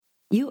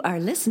You are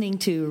listening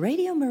to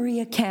Radio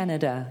Maria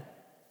Canada.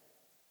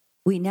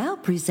 We now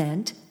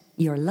present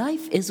Your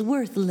Life is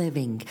Worth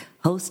Living,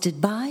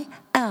 hosted by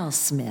Al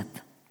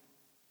Smith.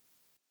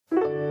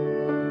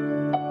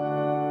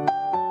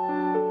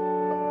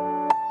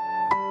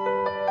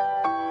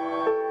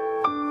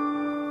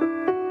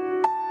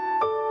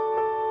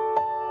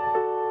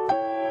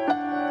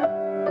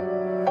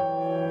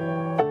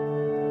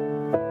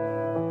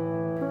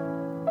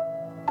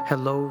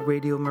 Hello,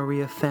 Radio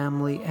Maria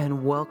family,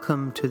 and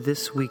welcome to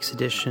this week's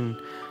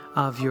edition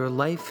of Your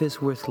Life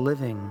is Worth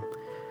Living.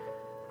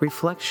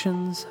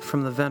 Reflections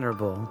from the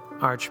Venerable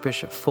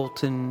Archbishop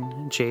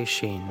Fulton J.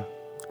 Sheen.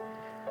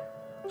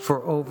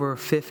 For over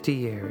 50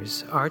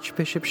 years,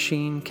 Archbishop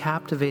Sheen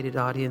captivated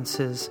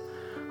audiences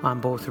on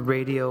both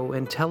radio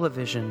and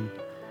television.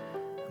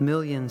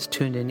 Millions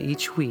tuned in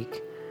each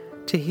week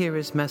to hear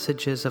his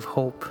messages of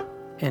hope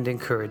and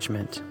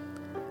encouragement.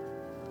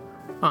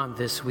 On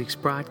this week's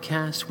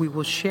broadcast, we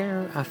will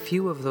share a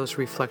few of those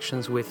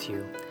reflections with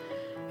you.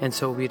 And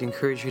so we'd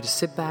encourage you to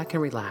sit back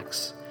and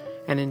relax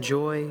and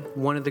enjoy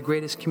one of the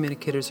greatest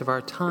communicators of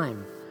our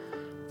time,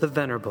 the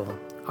Venerable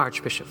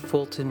Archbishop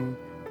Fulton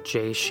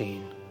J.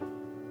 Sheen.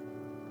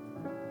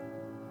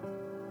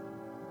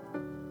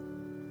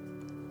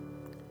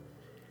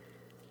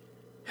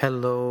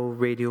 Hello,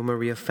 Radio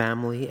Maria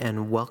family,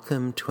 and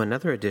welcome to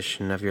another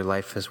edition of Your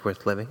Life is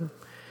Worth Living.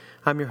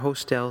 I'm your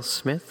host, Al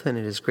Smith, and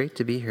it is great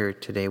to be here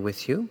today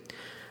with you.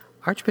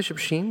 Archbishop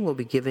Sheen will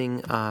be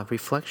giving a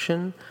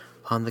reflection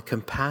on the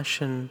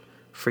compassion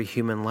for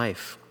human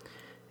life.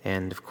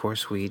 And of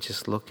course, we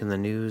just look in the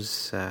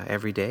news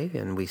every day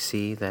and we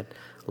see that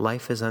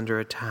life is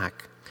under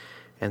attack.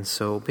 And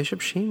so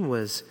Bishop Sheen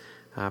was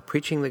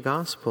preaching the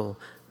gospel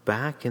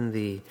back in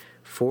the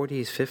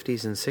 40s,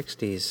 50s, and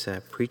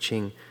 60s,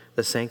 preaching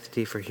the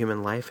sanctity for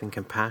human life and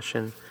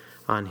compassion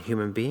on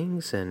human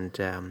beings. And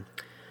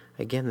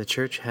again, the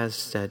Church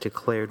has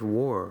declared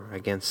war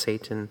against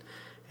Satan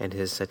and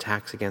his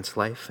attacks against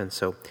life. And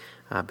so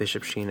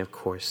Bishop Sheen, of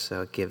course,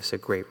 gives a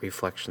great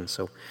reflection.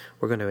 So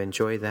we're going to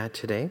enjoy that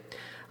today.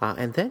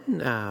 And then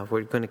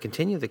we're going to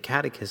continue the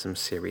Catechism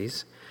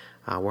series.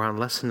 We're on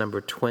lesson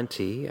number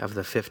 20 of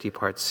the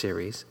 50-part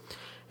series.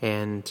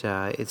 And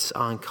it's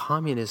on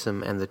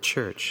communism and the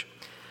Church.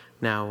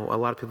 Now, a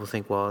lot of people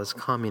think, well, is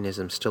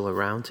communism still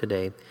around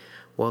today?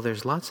 Well,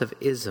 there's lots of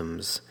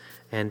isms.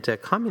 And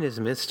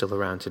communism is still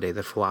around today,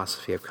 the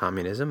philosophy of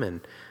communism,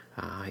 and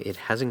it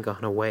hasn't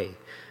gone away.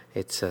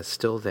 It's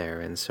still there.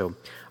 And so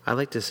I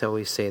like to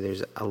always say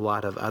there's a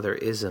lot of other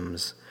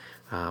isms,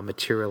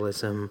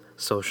 materialism,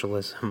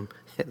 socialism,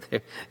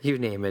 you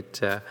name it.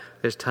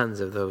 There's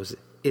tons of those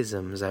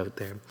isms out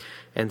there.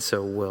 And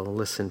so we'll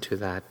listen to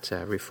that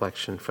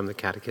reflection from the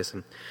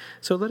Catechism.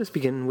 So let us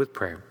begin with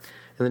prayer.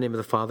 In the name of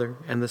the Father,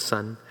 and the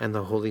Son, and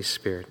the Holy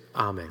Spirit.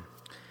 Amen.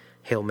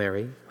 Hail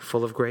Mary,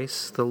 full of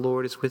grace, the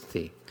Lord is with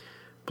thee.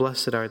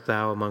 Blessed art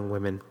thou among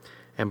women,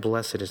 and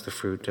blessed is the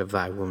fruit of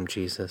thy womb,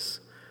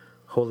 Jesus.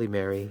 Holy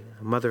Mary,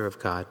 Mother of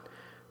God,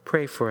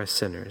 pray for us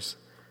sinners,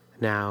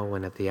 now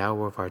and at the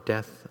hour of our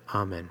death.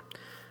 Amen.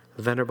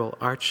 Venerable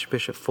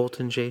Archbishop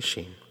Fulton J.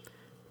 Sheen,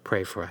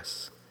 pray for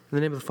us. In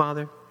the name of the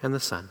Father, and the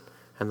Son,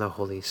 and the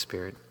Holy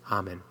Spirit.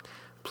 Amen.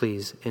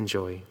 Please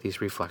enjoy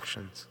these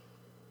reflections.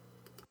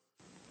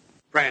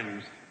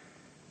 Friends,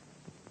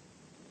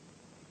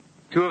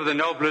 two of the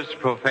noblest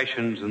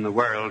professions in the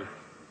world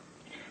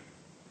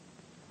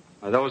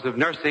are those of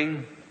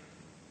nursing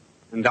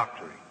and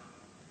doctoring.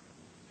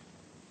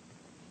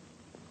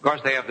 Of course,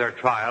 they have their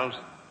trials.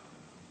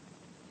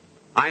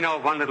 I know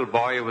of one little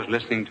boy who was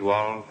listening to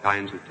all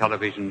kinds of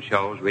television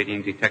shows,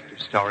 reading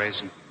detective stories,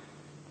 and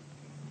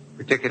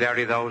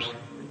particularly those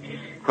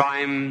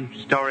crime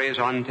stories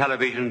on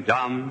television,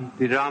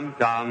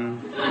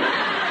 dum-de-dum-dum.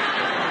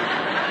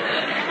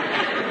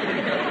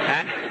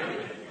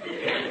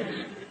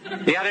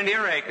 He had an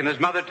earache, and his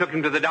mother took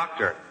him to the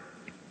doctor.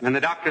 And the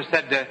doctor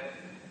said,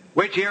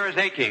 which ear is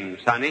aching,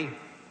 sonny?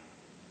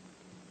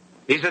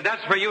 He said,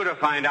 that's for you to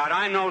find out.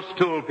 I'm no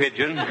stool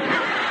pigeon.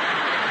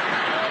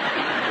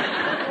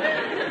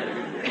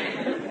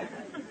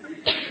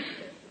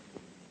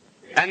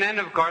 And then,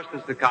 of course,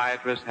 the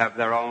psychiatrists have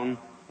their own.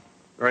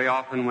 Very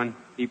often when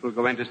people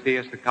go in to see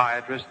a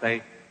psychiatrist,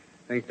 they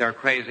think they're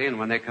crazy, and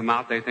when they come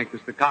out, they think the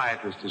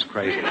psychiatrist is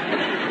crazy.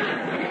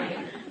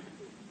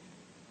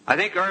 I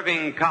think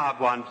Irving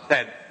Cobb once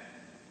said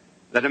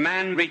that a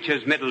man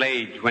reaches middle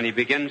age when he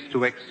begins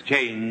to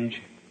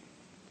exchange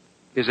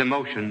his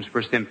emotions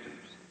for symptoms.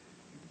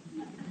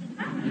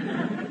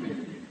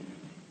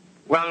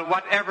 Well,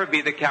 whatever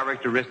be the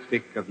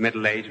characteristic of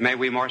middle age, may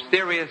we more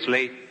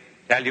seriously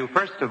tell you,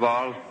 first of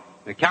all,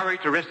 the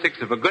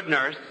characteristics of a good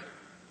nurse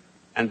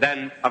and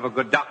then of a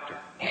good doctor.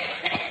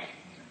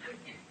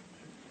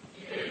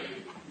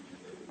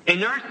 A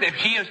nurse, if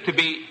she is to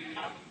be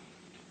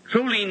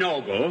truly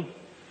noble,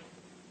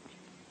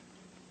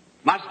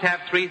 must have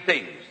three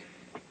things.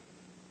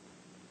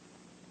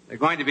 They're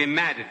going to be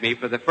mad at me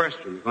for the first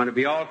one. They're going to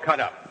be all cut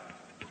up.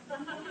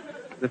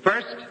 The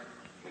first,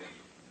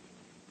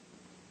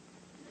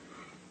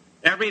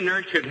 every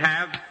nurse should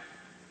have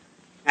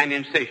an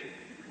incision.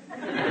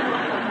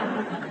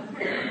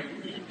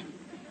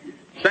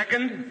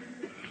 Second,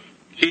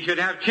 she should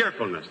have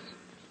cheerfulness.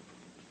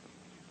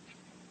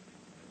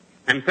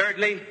 And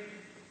thirdly,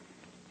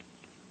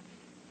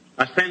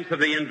 a sense of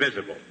the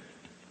invisible.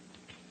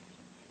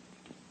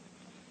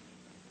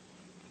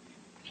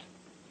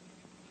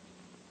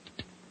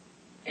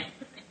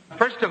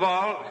 First of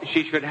all,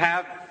 she should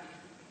have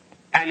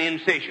an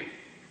incision.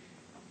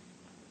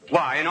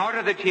 Why? In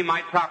order that she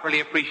might properly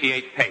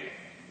appreciate pain.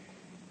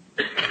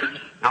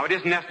 Now, it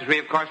isn't necessary,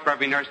 of course, for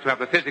every nurse to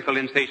have a physical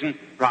incision.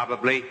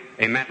 Probably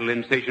a mental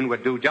incision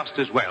would do just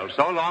as well,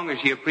 so long as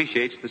she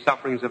appreciates the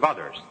sufferings of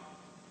others.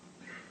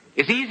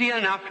 It's easy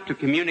enough to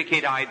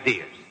communicate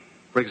ideas.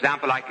 For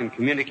example, I can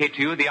communicate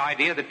to you the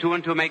idea that 2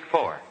 and 2 make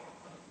 4.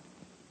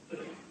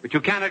 But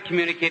you cannot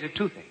communicate a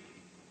toothache.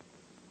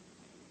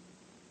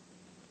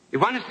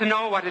 If one is to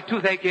know what a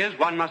toothache is,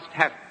 one must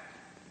have it.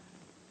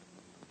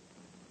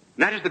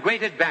 And that is the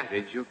great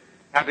advantage of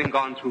having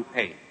gone through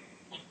pain.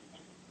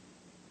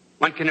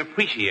 One can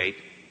appreciate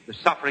the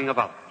suffering of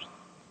others.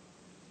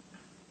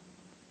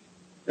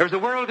 There's a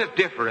world of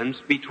difference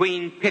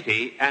between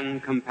pity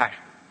and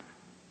compassion.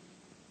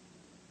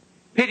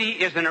 Pity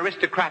is an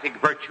aristocratic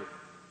virtue.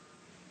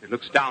 It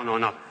looks down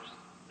on others.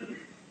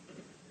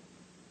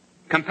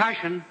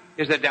 Compassion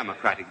is a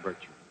democratic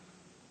virtue.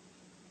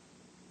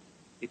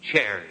 It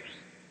shares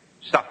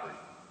suffering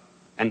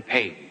and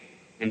pain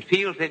and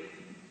feels it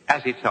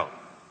as its own.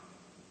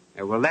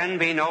 There will then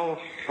be no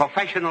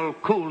professional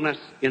coolness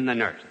in the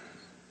nurse,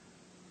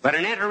 but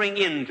an entering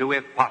into,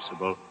 if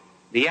possible,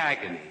 the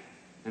agony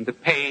and the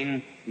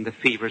pain and the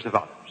fevers of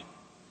others.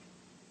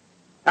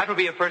 That will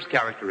be a first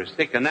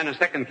characteristic, and then a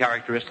second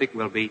characteristic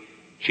will be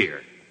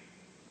cheer.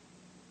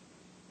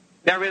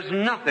 There is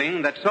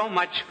nothing that so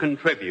much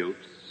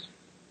contributes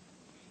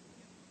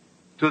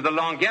to the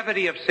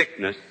longevity of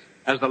sickness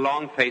as the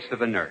long face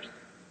of a nurse.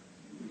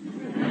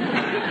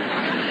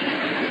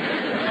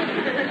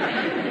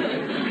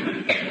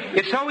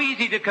 It's so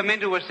easy to come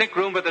into a sick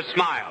room with a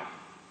smile.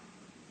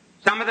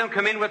 Some of them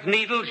come in with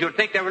needles. You'd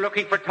think they were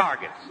looking for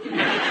targets.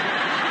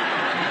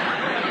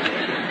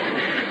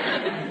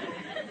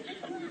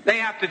 They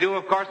have to do,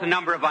 of course, a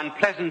number of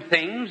unpleasant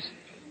things.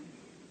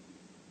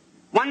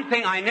 One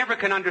thing I never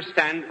can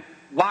understand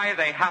why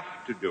they have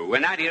to do,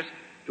 and that is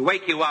to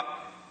wake you up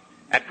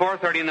at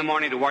 4:30 in the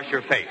morning to wash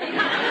your face.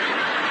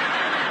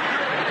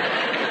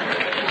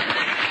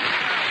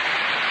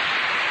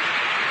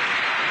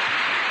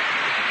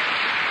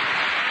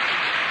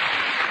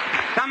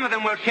 Some of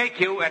them will shake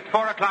you at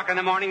 4 o'clock in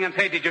the morning and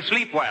say, "Did you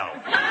sleep well?"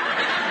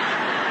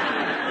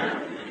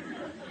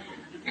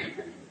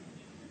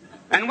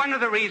 And one of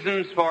the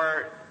reasons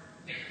for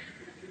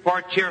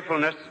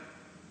cheerfulness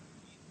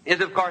is,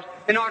 of course,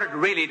 in order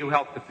really to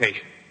help the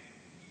patient.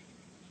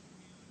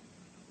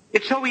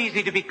 It's so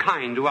easy to be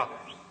kind to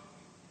others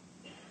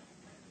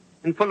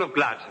and full of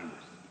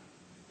gladsomeness.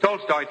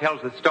 Tolstoy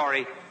tells the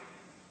story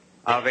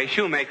of a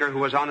shoemaker who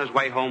was on his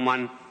way home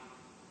one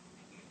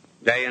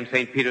day in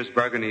St.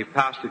 Petersburg, and he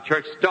passed a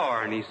church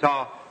door, and he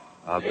saw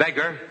a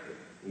beggar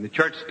in the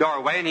church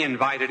doorway, and he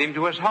invited him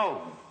to his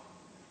home.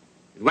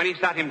 And when he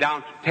sat him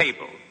down to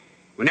table,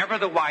 whenever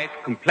the wife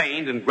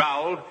complained and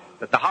growled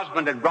that the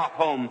husband had brought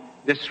home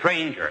this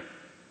stranger,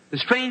 the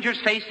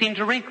stranger's face seemed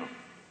to wrinkle.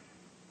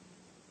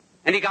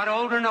 And he got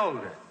older and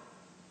older.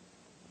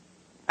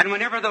 And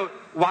whenever the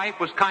wife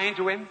was kind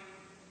to him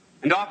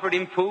and offered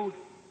him food,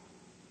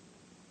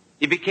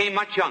 he became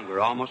much younger,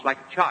 almost like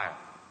a child.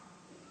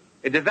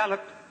 It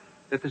developed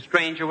that the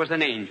stranger was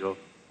an angel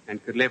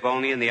and could live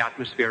only in the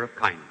atmosphere of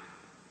kindness.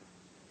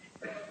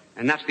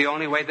 And that's the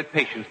only way that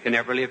patients can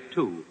ever live,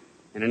 too,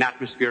 in an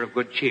atmosphere of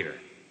good cheer.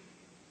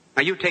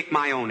 Now, you take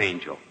my own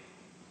angel.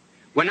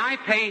 When I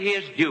pay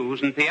his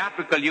dues in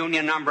Theatrical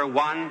Union number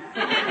 1,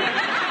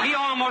 he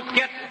almost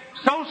gets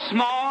so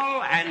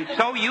small and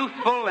so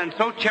youthful and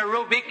so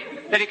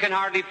cherubic that he can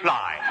hardly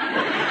fly.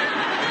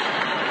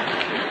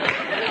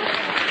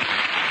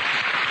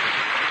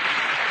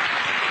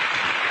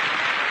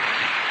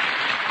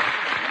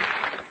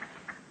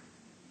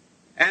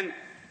 And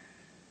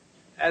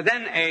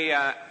then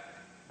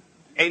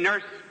a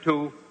nurse,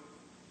 too,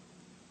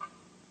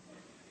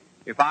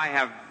 if I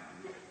have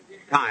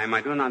time,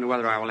 I do not know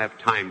whether I will have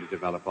time to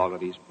develop all of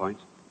these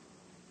points.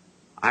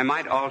 I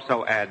might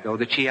also add, though,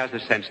 that she has a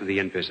sense of the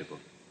invisible.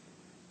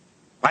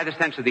 By the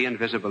sense of the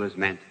invisible is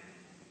meant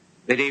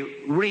that a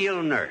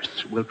real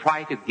nurse will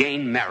try to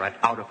gain merit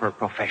out of her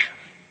profession.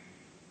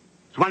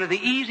 It's one of the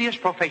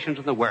easiest professions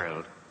in the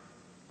world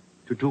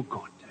to do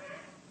good.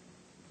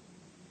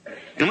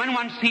 And when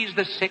one sees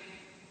the sick,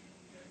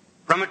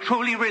 from a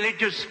truly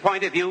religious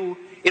point of view,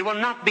 it will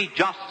not be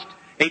just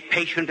a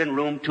patient in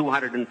room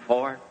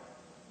 204.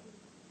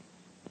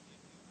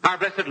 Our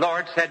blessed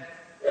Lord said,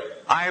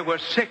 "I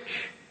was sick,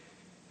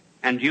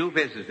 and you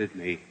visited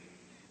me.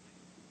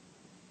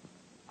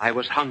 I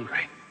was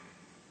hungry,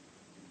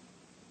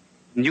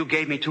 and you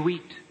gave me to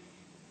eat.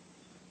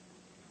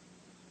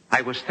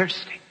 I was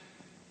thirsty,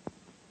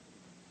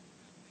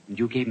 and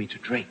you gave me to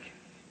drink."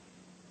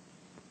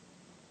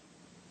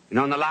 You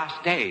know, on the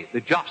last day,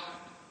 the just,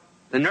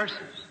 the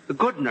nurses, the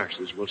good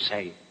nurses will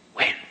say,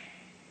 when?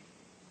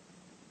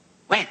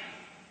 When?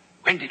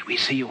 When did we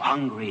see you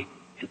hungry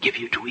and give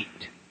you to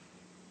eat?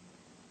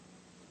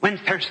 When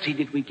thirsty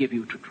did we give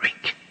you to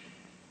drink?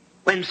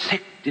 When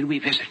sick did we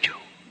visit you?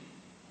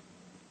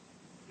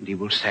 And he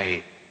will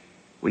say,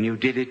 when you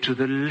did it to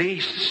the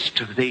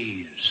least of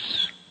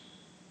these,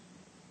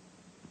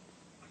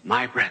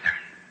 my brethren,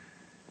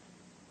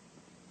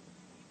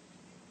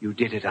 you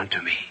did it unto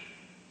me.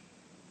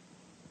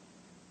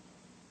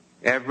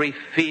 Every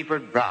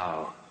fevered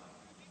brow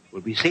will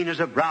be seen as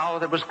a brow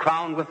that was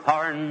crowned with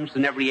thorns,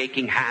 and every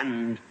aching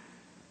hand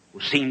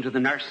will seem to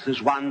the nurse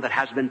as one that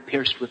has been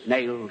pierced with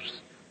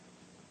nails.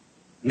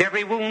 And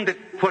every wounded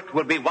foot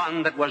will be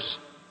one that was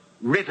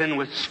riven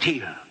with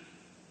steel.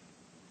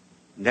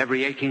 And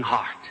every aching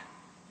heart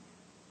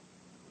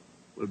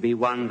will be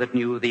one that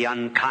knew the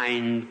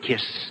unkind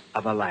kiss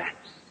of a lance.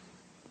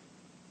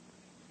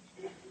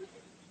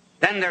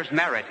 Then there's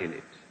merit in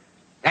it.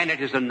 Then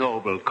it is a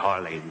noble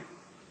calling.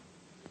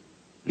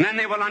 And then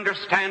they will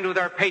understand who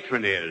their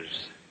patron is.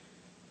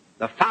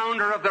 The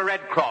founder of the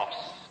Red Cross,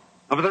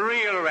 of the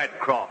real Red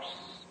Cross.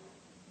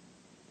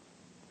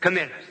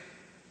 Camillus.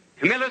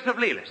 Camillus of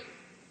Lelys.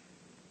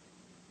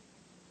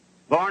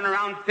 Born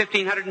around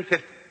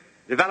 1550.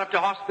 Developed a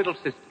hospital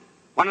system.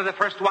 One of the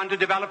first one to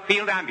develop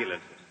field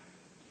ambulances.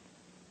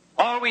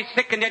 Always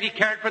sick, and yet he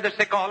cared for the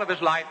sick all of his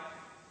life.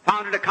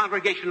 Founded a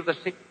congregation of the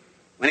sick.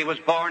 When he was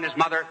born, his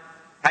mother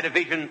had a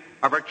vision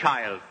of her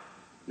child.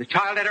 The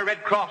child had a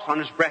red cross on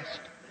his breast.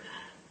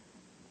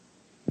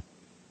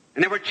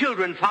 And there were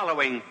children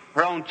following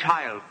her own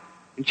child.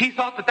 And she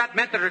thought that that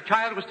meant that her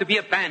child was to be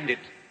a bandit.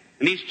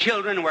 And these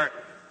children were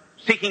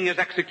seeking his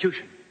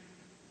execution.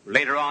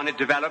 Later on it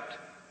developed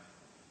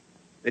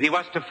that he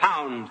was to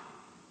found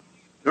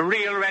the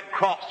real Red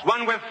Cross,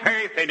 one with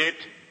faith in it.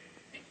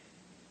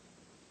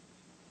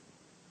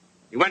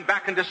 He went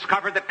back and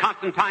discovered that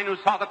Constantine, who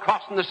saw the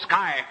cross in the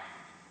sky,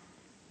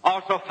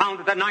 also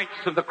founded the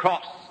Knights of the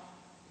Cross.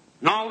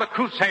 And all the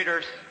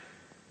Crusaders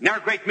in their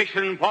great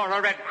mission bore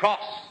a red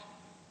cross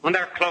on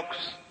their cloaks.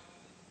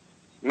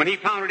 When he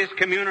founded his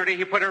community,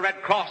 he put a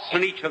red cross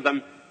on each of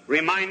them,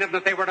 remind them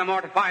that they were to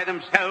mortify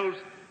themselves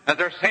as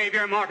their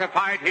Savior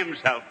mortified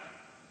himself.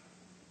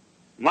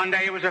 One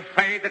day he was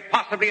afraid that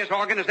possibly his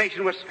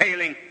organization was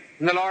failing,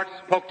 and the Lord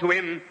spoke to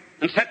him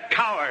and said,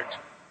 "Coward,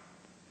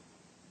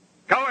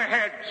 go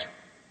ahead.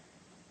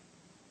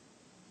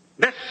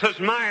 This is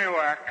my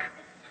work,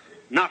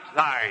 not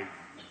thine."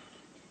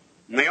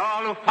 May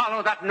all who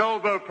follow that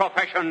noble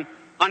profession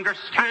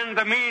understand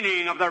the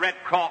meaning of the Red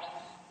Cross.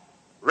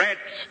 Red,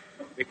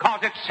 because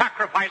it's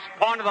sacrifice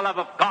born of the love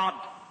of God,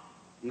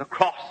 and the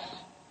cross,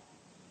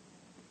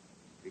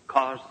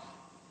 because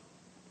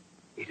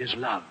it is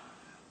love,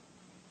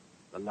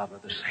 the love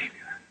of the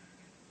Savior.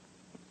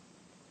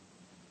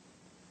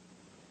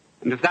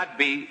 And if that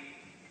be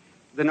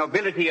the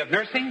nobility of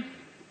nursing,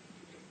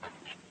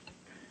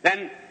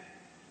 then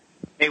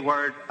a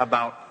word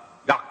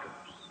about doctors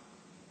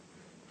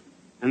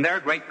and their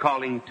great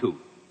calling too.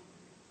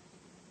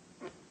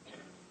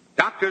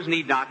 Doctors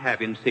need not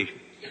have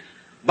incisions,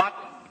 but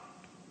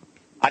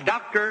a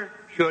doctor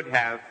should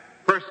have,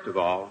 first of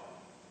all,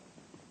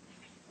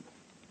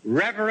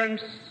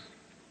 reverence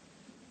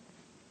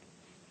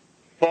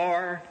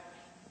for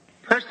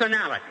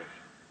personality.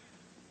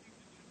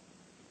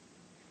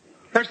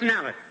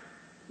 Personality,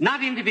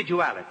 not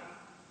individuality.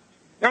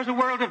 There's a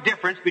world of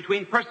difference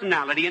between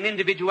personality and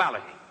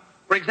individuality.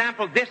 For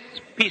example, this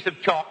piece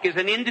of chalk is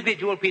an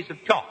individual piece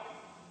of chalk,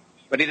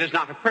 but it is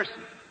not a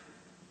person.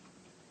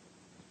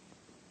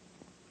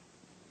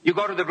 You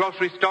go to the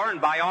grocery store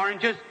and buy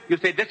oranges, you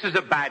say, "This is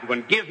a bad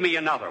one, give me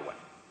another one."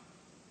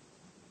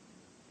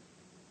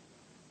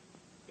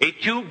 A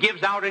tube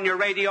gives out in your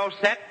radio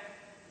set,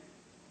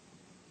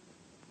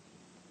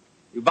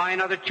 you buy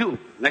another tube.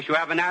 Unless you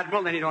have an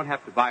Admiral, then you don't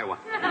have to buy one.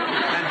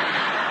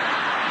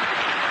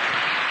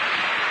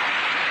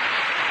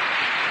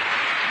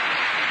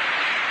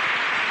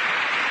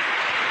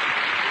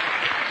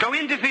 So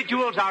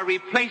individuals are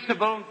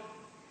replaceable.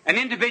 An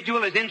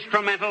individual is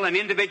instrumental. An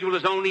individual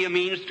is only a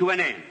means to an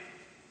end.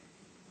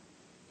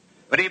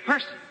 But a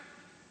person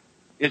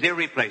is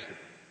irreplaceable.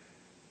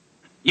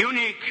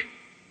 Unique.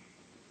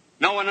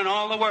 No one in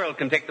all the world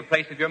can take the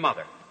place of your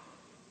mother.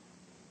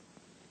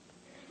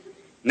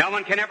 No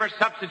one can ever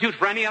substitute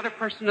for any other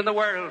person in the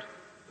world.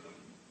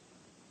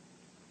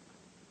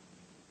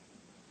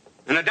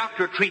 And a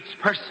doctor treats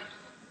persons.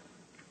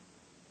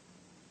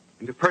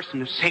 And the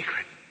person is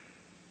sacred.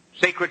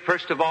 Sacred,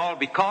 first of all,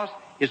 because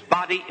his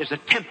body is a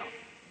temple.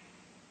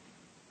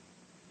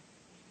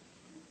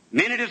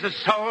 And in it is a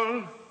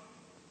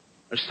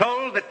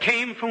soul that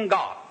came from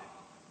God.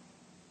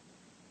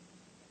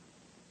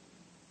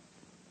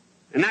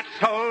 And that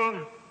soul,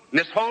 and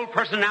this whole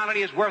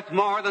personality is worth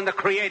more than the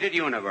created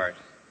universe.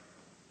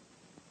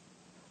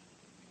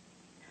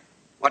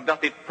 What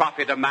doth it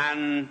profit a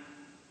man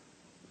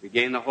if he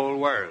gain the whole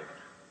world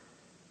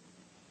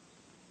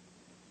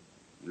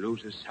and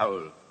lose his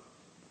soul?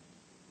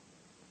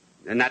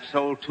 And that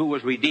soul too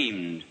was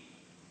redeemed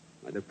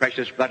by the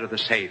precious blood of the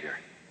Savior.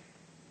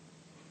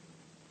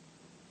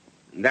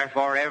 And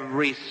therefore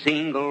every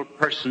single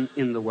person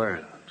in the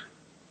world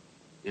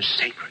is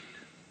sacred.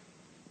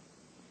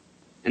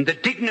 And the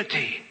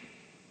dignity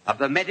of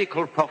the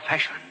medical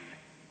profession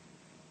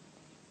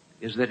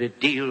is that it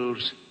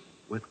deals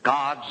with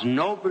God's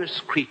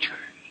noblest creatures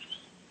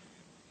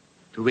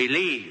to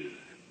relieve,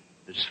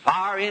 as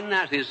far in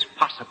as is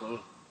possible,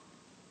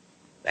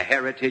 the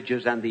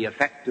heritages and the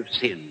effect of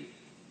sin,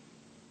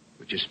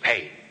 which is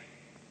pain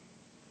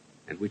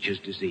and which is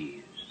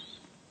disease.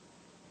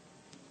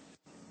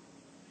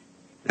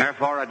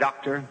 Therefore, a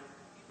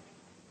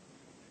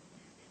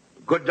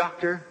good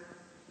doctor,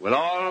 will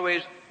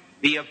always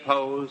be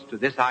opposed to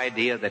this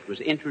idea that was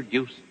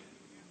introduced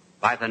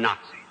by the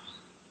Nazis.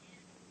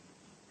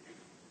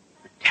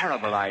 A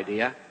terrible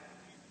idea.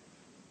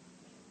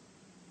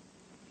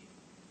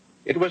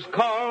 It was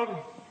called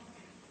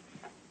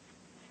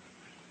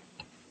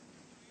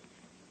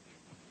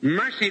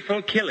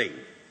merciful killing.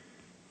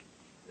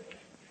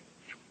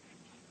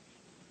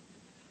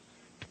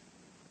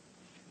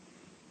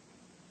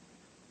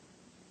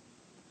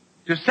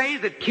 To say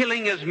that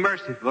killing is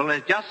merciful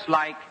is just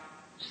like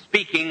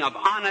speaking of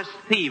honest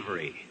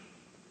thievery,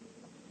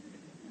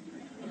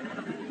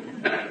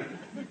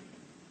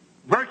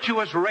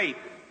 virtuous rape,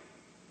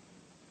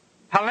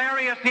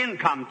 hilarious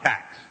income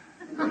tax.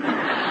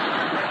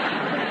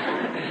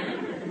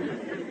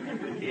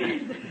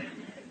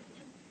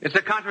 It's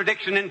a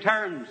contradiction in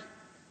terms.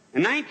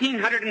 In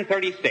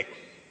 1936,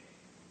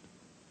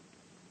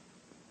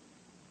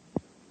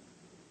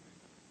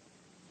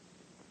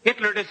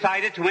 Hitler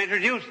decided to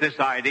introduce this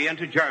idea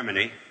into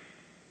Germany.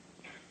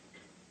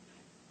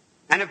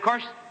 And of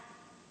course,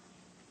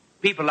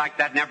 people like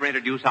that never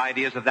introduce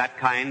ideas of that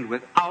kind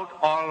without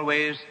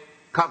always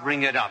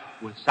covering it up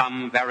with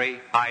some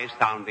very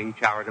high-sounding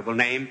charitable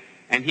name.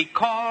 And he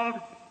called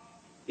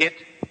it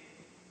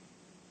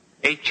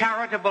a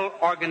charitable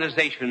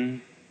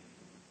organization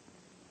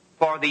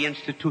for the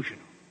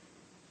institutional.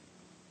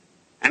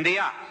 And he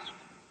asked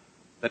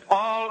that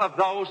all of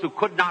those who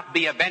could not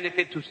be a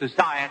benefit to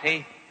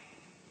society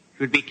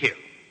should be killed.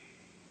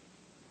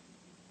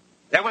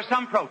 There was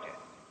some protest.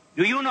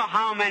 Do you know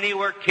how many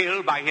were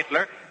killed by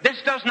Hitler? This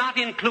does not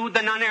include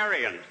the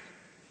non-Aryans.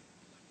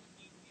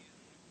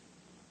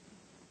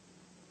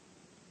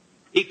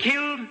 He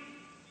killed,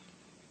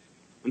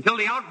 until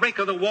the outbreak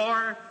of the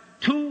war,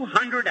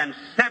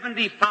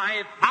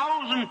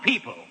 275,000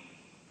 people.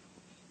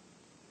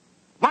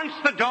 Once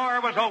the door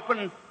was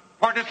open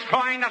for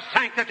destroying the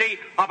sanctity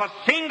of a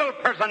single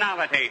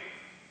personality,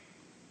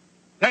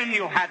 then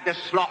you had this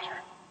slaughter.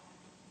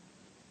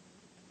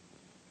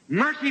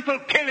 Merciful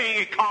killing,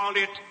 he called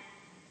it.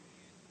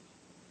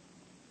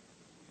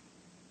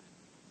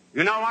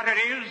 You know what it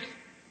is?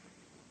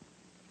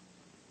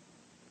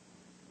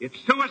 It's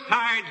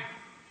suicide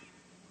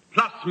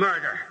plus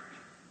murder.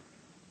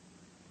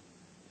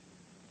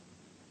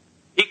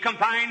 He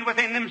combined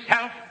within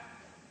himself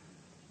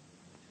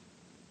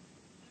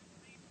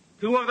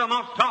two of the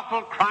most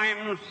awful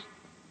crimes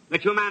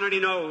that humanity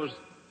knows.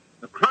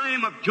 The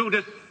crime of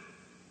Judas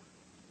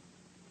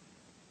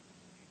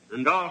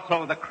and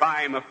also the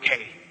crime of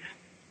Cain.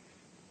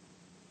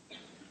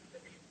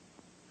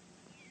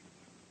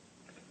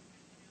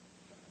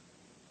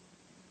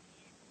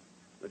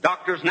 The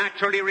doctors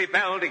naturally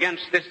rebelled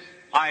against this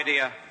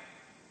idea,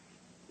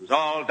 as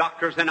all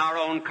doctors in our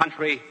own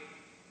country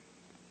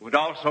would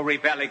also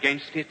rebel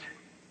against it.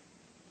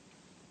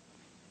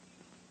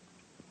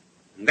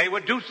 And they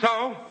would do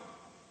so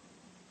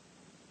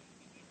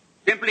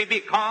simply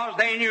because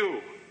they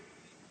knew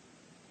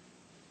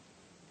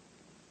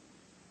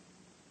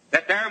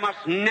that there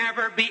must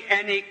never be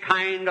any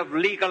kind of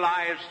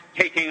legalized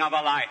taking of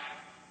a life.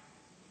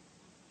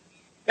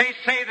 They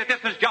say that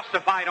this is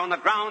justified on the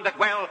ground that,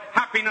 well,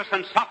 happiness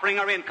and suffering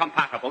are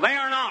incompatible. They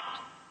are not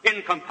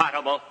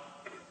incompatible.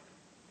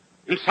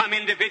 In some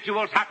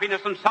individuals,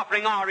 happiness and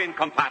suffering are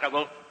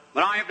incompatible.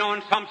 But I have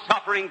known some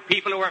suffering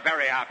people who are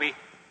very happy.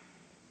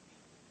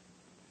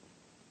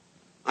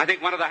 I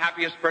think one of the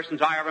happiest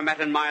persons I ever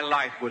met in my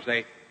life was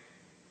a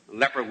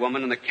leper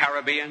woman in the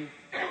Caribbean.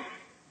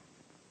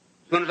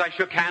 As soon as I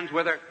shook hands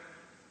with her,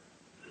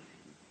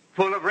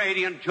 full of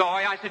radiant joy,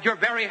 I said, "You're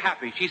very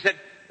happy." She said,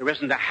 "There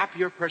isn't a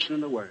happier person in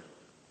the world."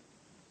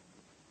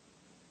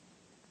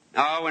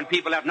 Now, when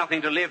people have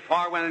nothing to live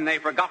for, when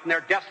they've forgotten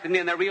their destiny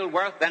and their real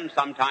worth, then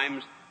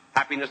sometimes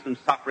happiness and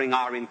suffering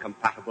are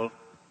incompatible.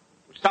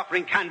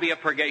 Suffering can be a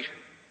purgation.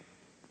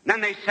 And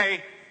then they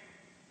say,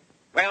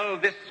 well,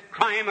 this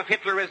crime of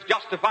Hitler is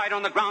justified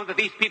on the ground that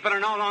these people are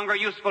no longer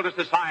useful to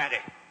society.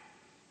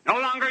 No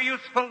longer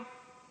useful?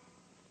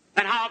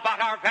 Then how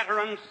about our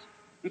veterans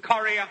in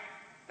Korea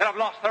that have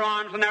lost their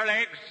arms and their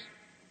legs?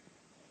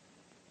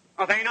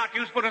 Are they not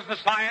useful to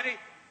society?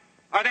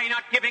 Are they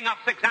not giving us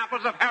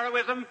examples of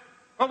heroism?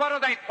 Or what are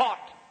they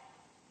taught?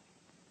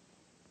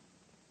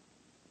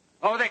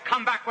 Oh, they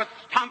come back with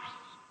stumps.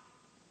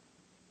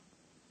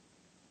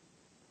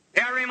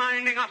 They're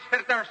reminding us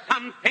that there are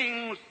some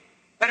things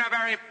that are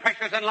very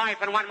precious in life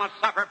and one must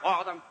suffer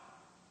for them.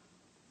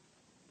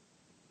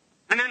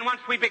 And then once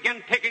we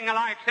begin taking a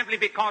life simply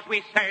because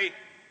we say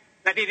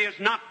that it is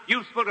not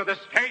useful to the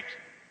state,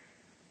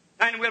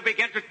 then we'll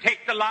begin to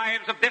take the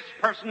lives of this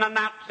person and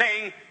that,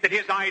 saying that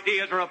his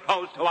ideas are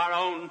opposed to our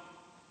own.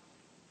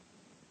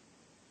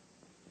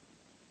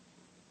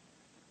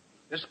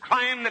 This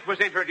crime that was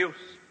introduced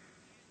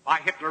by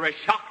Hitler has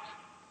shocked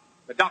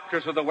the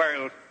doctors of the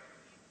world.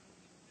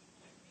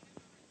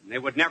 And they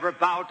would never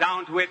bow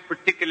down to it,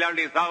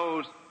 particularly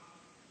those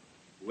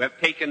who have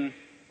taken,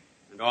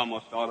 and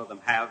almost all of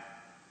them have,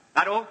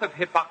 that oath of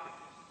Hippocrates.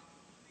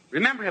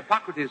 Remember,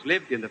 Hippocrates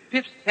lived in the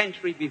 5th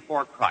century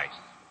before Christ.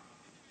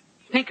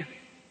 Think of it.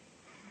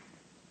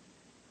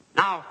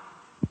 Now,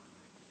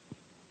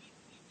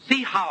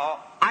 see how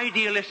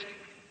idealistic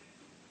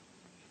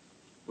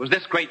was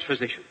this great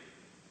physician.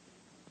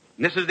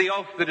 And this is the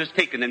oath that is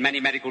taken in many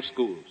medical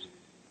schools.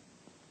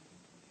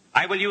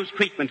 I will use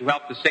treatment to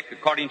help the sick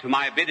according to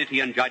my ability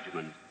and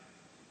judgment,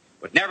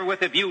 but never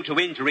with a view to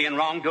injury and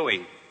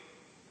wrongdoing.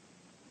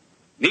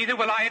 Neither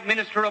will I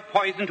administer a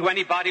poison to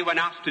anybody when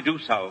asked to do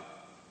so,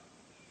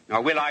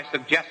 nor will I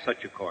suggest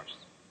such a course.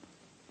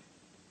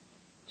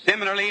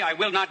 Similarly, I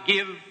will not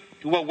give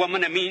to a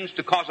woman a means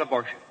to cause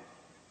abortion,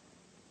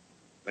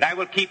 but I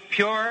will keep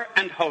pure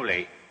and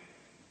holy,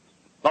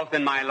 both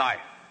in my life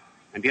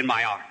and in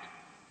my art.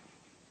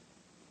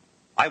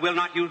 I will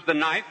not use the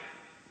knife,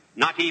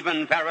 not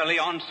even verily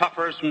on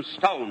sufferers from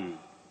stone,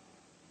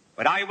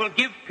 but I will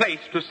give place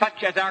to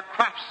such as are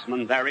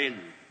craftsmen therein.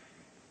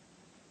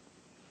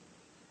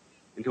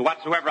 Into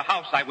whatsoever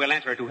house I will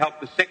enter to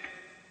help the sick,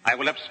 I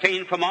will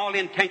abstain from all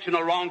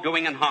intentional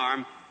wrongdoing and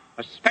harm,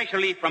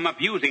 especially from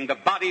abusing the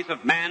bodies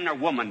of man or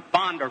woman,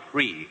 bond or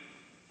free.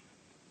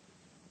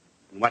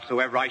 And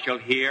whatsoever I shall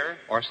hear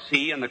or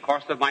see in the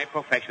course of my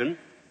profession,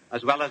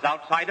 as well as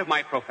outside of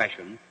my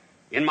profession,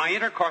 in my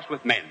intercourse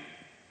with men,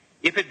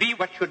 if it be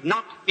what should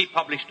not be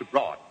published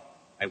abroad,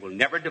 I will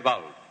never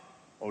divulge,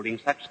 holding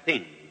such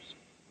things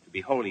to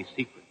be holy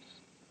secrets.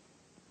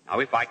 Now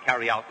if I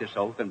carry out this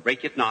oath and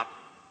break it not,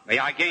 may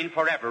I gain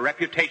forever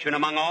reputation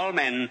among all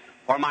men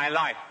for my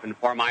life and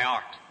for my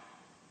art.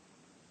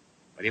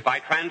 But if I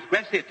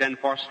transgress it and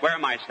forswear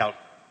myself,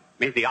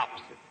 may the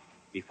opposite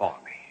befall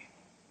me.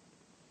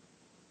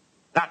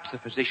 That's the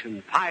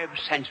physician 5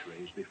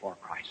 centuries before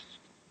Christ.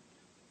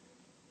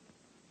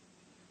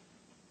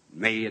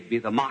 May it be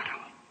the motto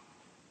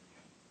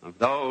of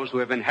those who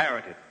have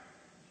inherited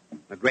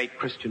a great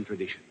Christian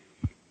tradition.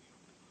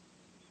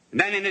 And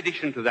then in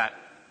addition to that,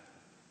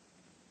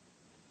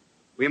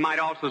 we might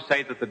also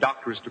say that the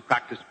doctor is to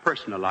practice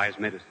personalized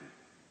medicine.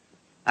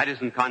 That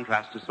is in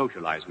contrast to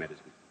socialized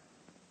medicine.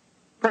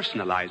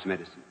 Personalized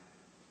medicine.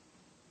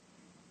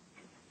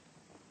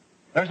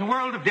 There's a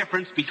world of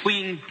difference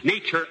between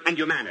nature and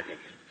humanity.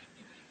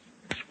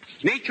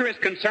 Nature is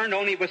concerned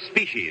only with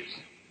species.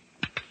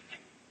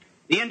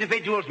 The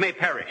individuals may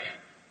perish.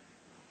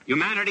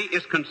 Humanity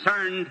is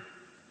concerned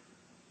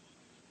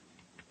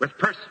with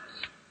persons,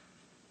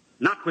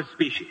 not with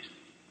species.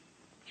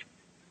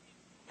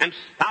 And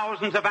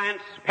thousands of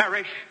ants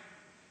perish.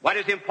 What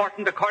is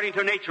important according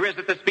to nature is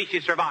that the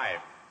species survive.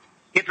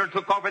 Hitler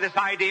took over this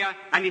idea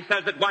and he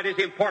says that what is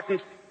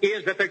important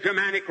is that the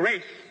Germanic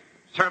race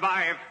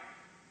survive.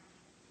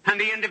 And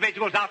the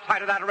individuals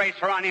outside of that race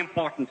are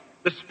unimportant.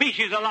 The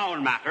species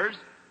alone matters.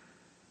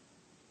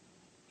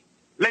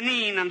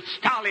 Lenin and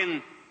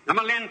Stalin and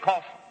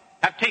Malenkov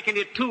have taken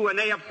it too, and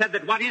they have said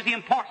that what is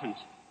important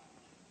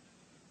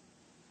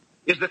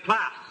is the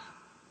class.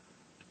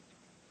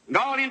 And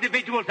all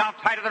individuals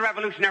outside of the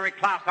revolutionary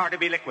class are to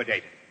be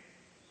liquidated.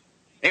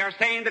 They are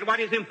saying that what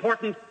is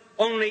important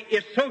only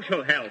is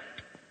social health,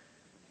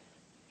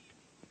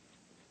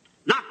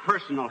 not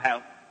personal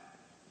health.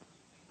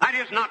 That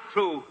is not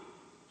true.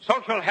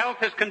 Social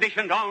health is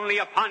conditioned only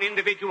upon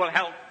individual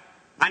health.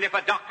 And if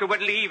a doctor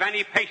would leave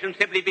any patient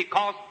simply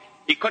because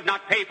he could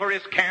not pay for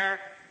his care,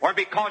 or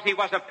because he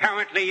was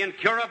apparently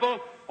incurable,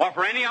 or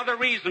for any other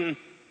reason,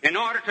 in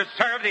order to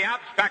serve the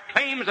abstract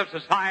claims of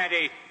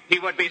society, he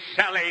would be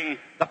selling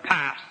the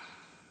past.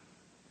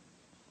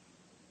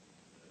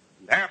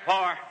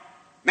 Therefore,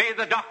 may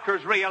the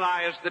doctors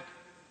realize that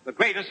the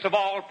greatest of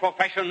all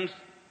professions,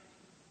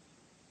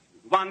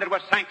 one that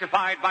was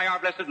sanctified by our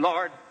blessed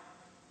Lord.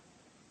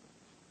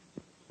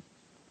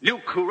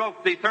 Luke, who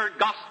wrote the 3rd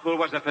Gospel,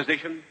 was a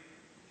physician.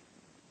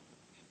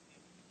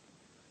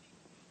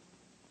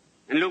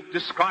 And Luke,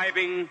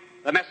 describing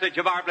the message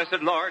of our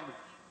blessed Lord,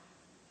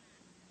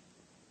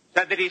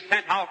 said that he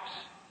sent out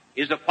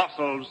his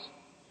apostles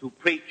to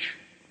preach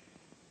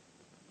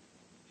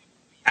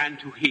and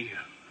to heal.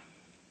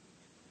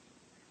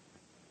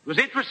 It was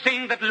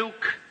interesting that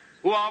Luke,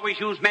 who always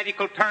used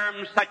medical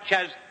terms such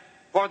as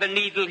for the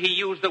needle he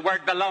used the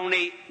word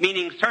baloney,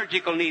 meaning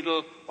surgical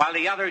needle, while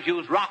the others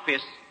used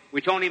rophis,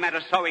 which only meant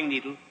a sewing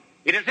needle.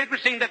 It is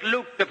interesting that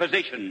Luke, the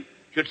physician,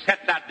 should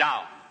set that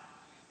down.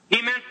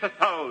 He meant that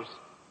those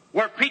who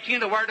are preaching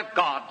the word of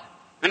God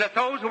and that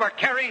those who are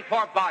caring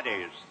for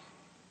bodies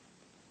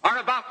are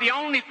about the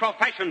only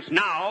professions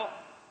now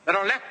that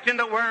are left in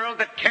the world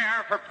that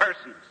care for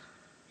persons.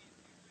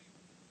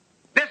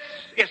 This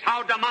is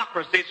how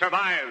democracy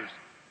survives,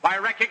 by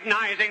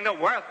recognizing the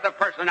worth of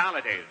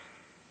personalities.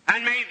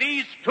 And may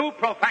these two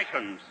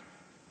professions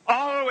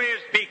always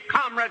be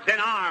comrades in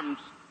arms,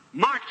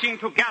 marching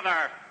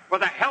together for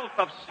the health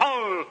of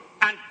soul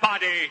and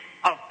body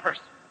of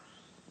persons.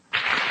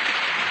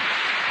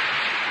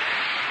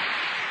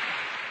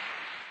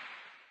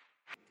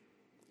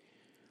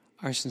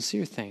 Our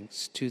sincere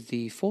thanks to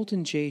the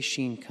Fulton J.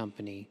 Sheen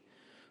Company,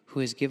 who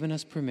has given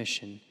us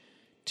permission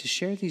to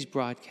share these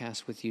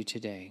broadcasts with you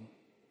today.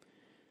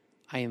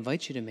 I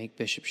invite you to make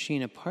Bishop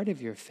Sheen a part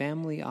of your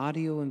family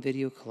audio and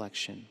video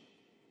collection.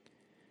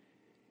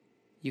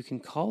 You can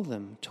call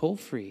them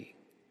toll-free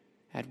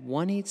at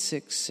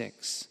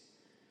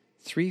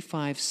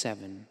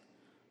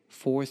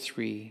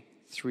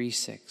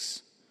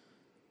 1-866-357-4336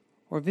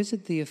 or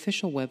visit the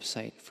official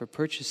website for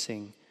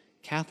purchasing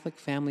Catholic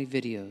family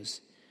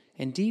videos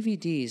and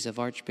DVDs of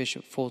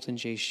Archbishop Fulton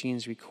J.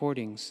 Sheen's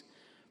recordings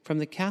from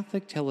the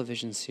Catholic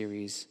television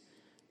series,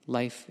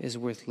 Life is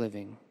Worth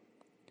Living.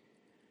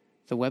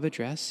 The web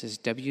address is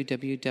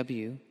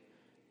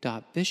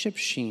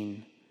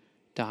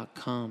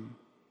www.bishopsheen.com.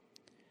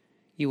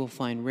 You will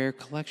find rare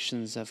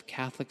collections of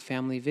Catholic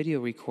family video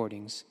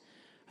recordings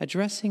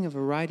addressing a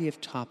variety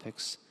of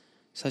topics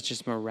such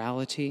as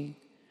morality,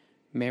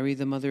 Mary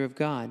the Mother of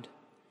God,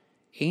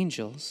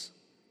 angels,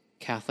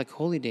 Catholic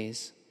holy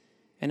days,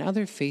 and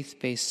other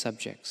faith-based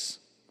subjects.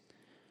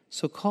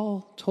 So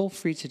call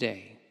toll-free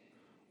today,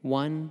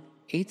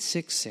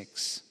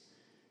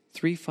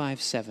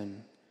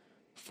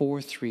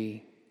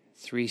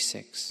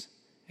 1-866-357-4336.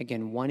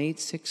 Again,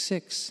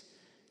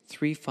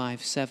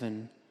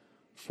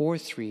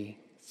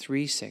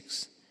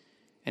 1-866-357-4336.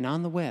 And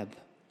on the web,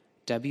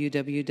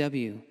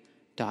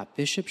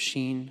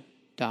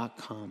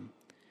 www.bishopsheen.com.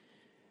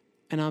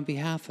 And on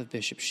behalf of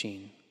Bishop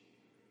Sheen,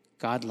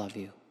 God love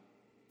you.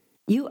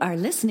 You are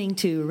listening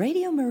to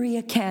Radio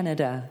Maria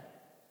Canada.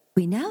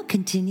 We now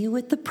continue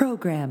with the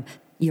program,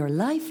 Your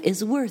Life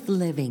is Worth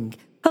Living,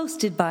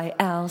 hosted by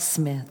Al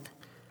Smith.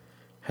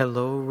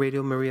 Hello,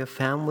 Radio Maria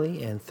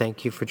family, and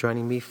thank you for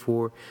joining me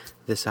for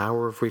this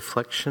hour of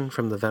reflection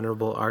from the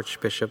Venerable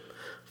Archbishop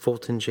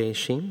Fulton J.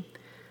 Sheen.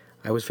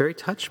 I was very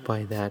touched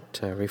by that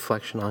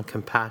reflection on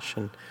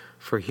compassion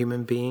for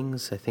human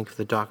beings. I think of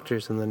the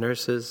doctors and the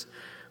nurses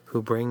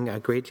who bring a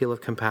great deal of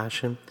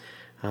compassion.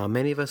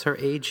 Many of us are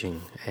aging,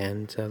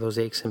 and those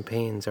aches and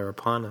pains are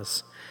upon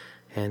us.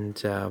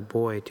 And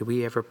boy, do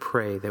we ever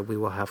pray that we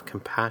will have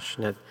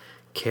compassionate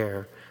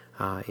care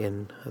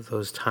in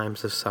those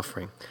times of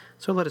suffering.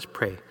 So let us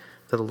pray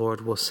that the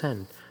Lord will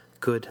send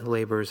good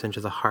laborers into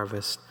the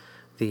harvest,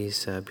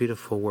 these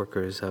beautiful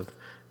workers of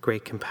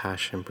great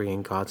compassion,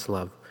 bringing God's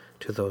love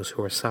to those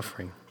who are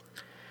suffering.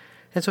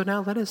 And so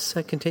now let us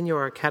continue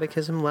our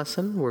catechism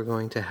lesson. We're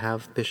going to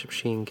have Bishop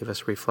Sheen give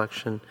us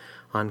reflection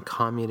on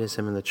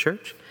communism in the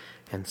Church.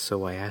 And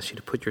so I ask you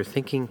to put your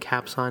thinking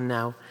caps on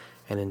now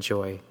and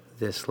enjoy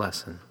this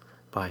lesson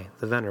by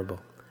the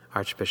Venerable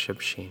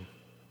Archbishop Sheen.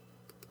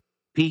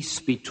 Peace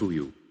be to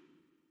you.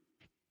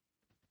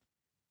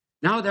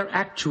 Now there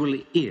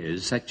actually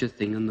is such a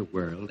thing in the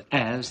world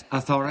as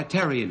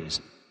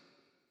authoritarianism.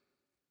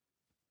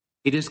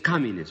 It is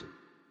communism.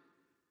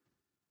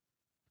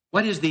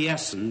 What is the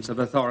essence of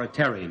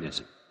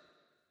authoritarianism?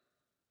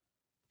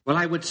 Well,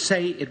 I would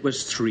say it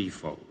was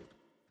threefold.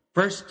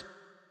 First,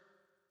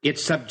 it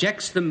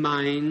subjects the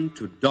mind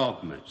to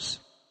dogmas.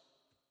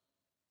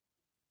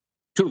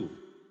 2,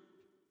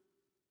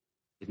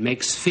 it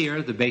makes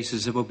fear the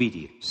basis of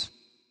obedience.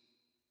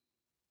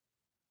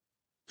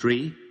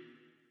 3,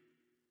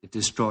 it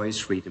destroys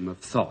freedom of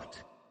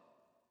thought.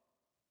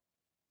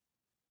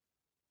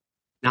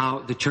 Now,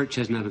 the Church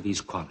has none of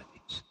these qualities.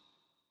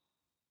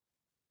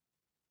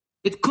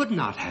 It could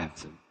not have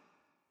them.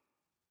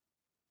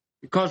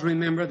 Because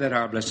remember that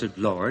our blessed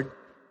Lord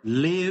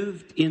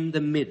lived in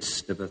the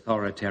midst of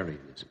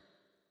authoritarianism.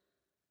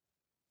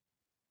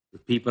 The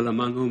people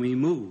among whom he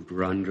moved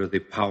were under the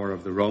power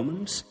of the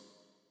Romans.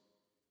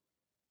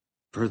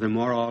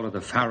 Furthermore, all of the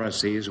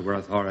Pharisees were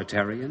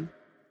authoritarian.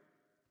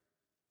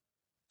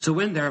 So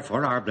when,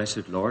 therefore, our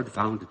blessed Lord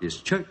founded his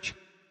church,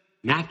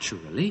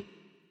 naturally,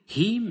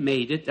 he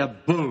made it a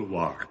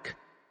bulwark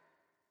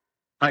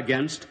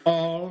against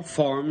all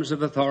forms of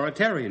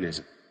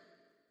authoritarianism.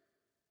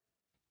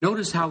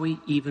 Notice how he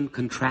even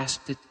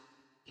contrasted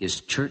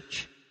his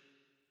church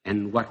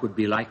and what would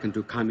be likened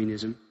to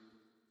communism.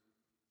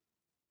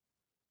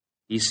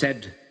 He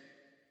said,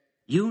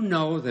 "You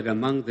know that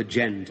among the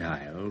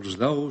Gentiles,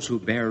 those who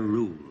bear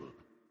rule,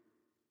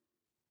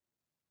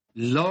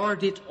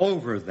 lord it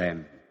over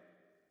them,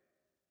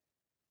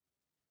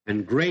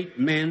 and great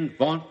men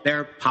vaunt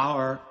their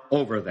power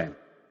over them.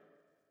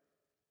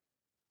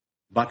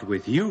 But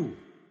with you,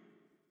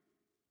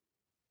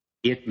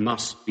 it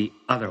must be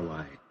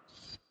otherwise.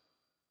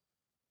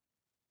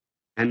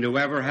 And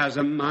whoever has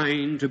a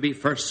mind to be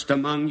first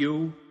among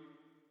you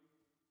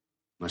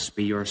must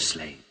be your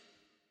slave."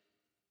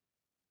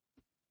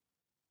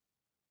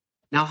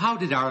 Now, how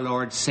did our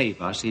Lord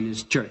save us in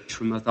his church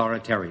from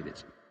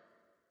authoritarianism?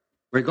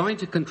 We're going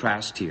to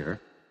contrast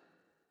here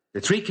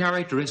the three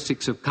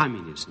characteristics of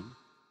communism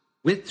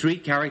with three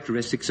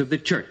characteristics of the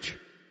church.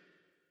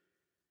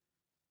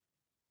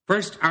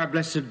 First, our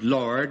blessed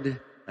Lord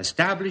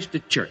established a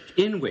church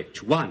in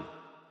which, one,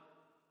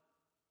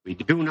 we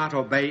do not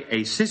obey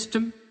a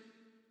system,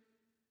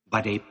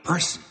 but a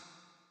person.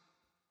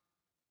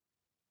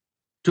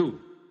 Two,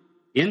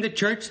 in the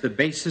church, the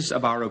basis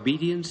of our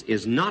obedience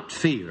is not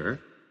fear,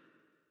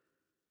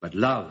 but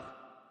love.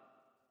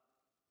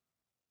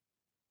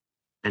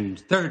 And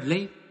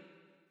thirdly,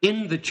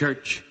 in the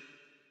church,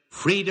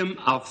 freedom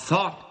of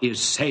thought is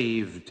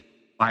saved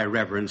by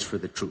reverence for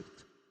the truth.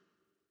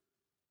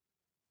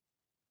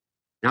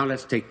 Now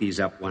let's take these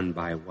up one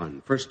by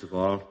one. First of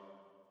all,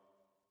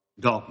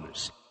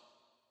 dogmas.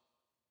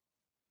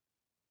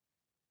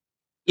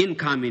 In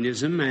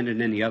communism and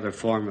in any other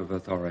form of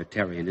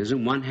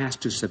authoritarianism, one has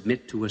to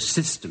submit to a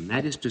system,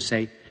 that is to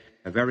say,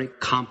 a very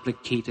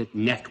complicated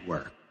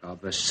network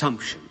of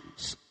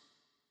assumptions,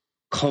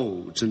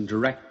 codes and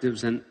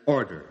directives and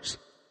orders,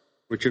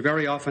 which are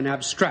very often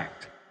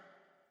abstract,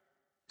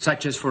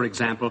 such as, for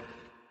example,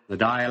 the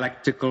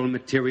dialectical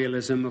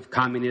materialism of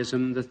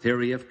communism, the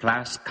theory of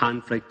class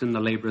conflict, and the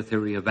labor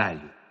theory of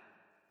value.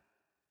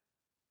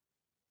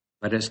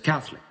 But as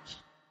Catholics,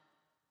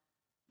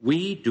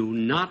 we do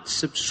not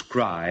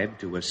subscribe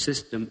to a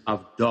system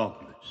of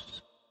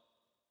dogmas.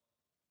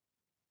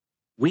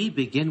 We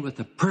begin with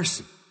the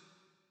person.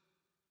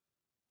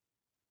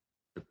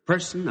 The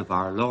person of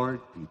our Lord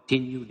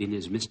continued in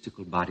his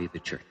mystical body, the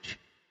church.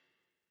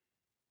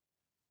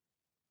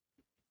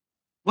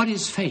 What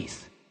is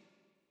faith?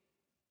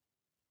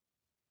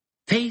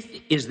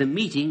 Faith is the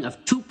meeting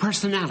of two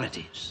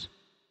personalities.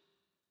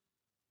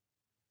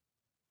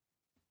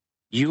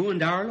 You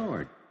and our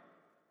Lord.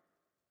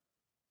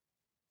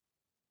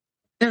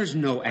 There's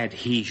no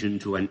adhesion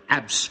to an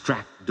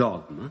abstract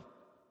dogma,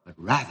 but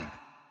rather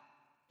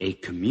a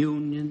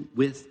communion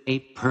with a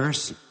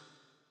person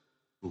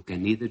who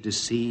can neither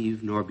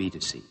deceive nor be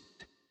deceived.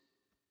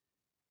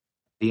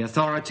 The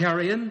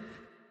authoritarian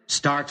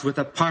starts with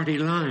a party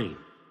line.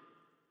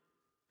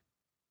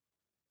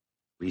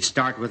 We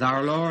start with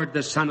our Lord,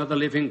 the Son of the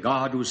living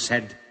God, who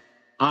said,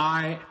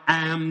 I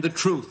am the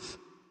truth.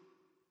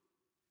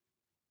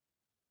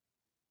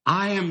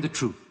 I am the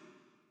truth.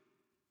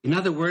 In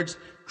other words,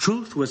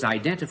 truth was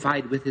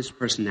identified with his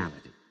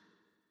personality.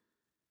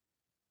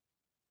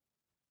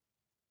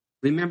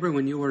 Remember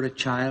when you were a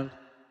child?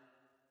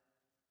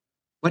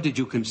 What did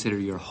you consider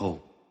your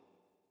home?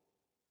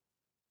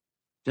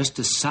 Just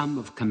a sum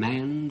of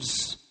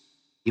commands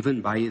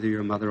given by either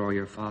your mother or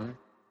your father?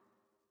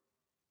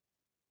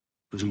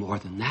 It was more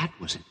than that,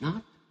 was it not?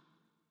 It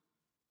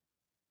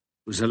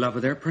was the love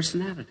of their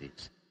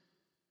personalities.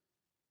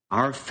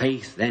 Our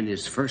faith, then,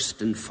 is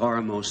first and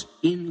foremost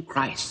in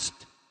Christ,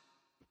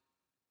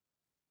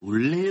 who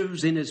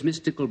lives in his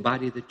mystical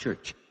body, the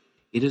church.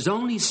 It is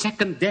only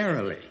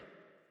secondarily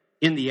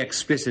in the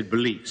explicit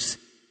beliefs.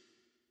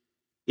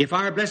 If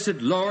our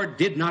blessed Lord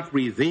did not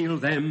reveal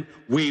them,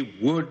 we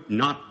would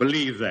not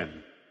believe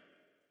them.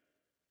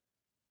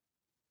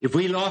 If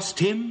we lost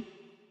him,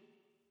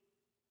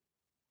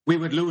 we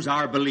would lose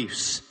our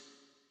beliefs.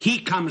 He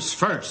comes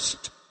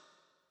first.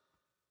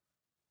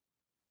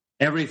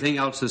 Everything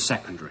else is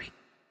secondary.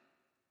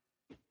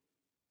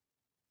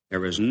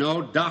 There is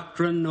no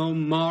doctrine, no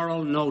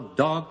moral, no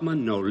dogma,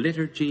 no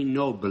liturgy,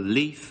 no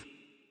belief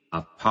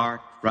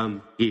apart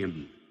from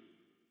him.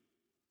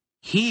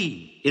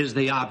 He is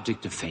the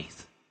object of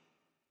faith.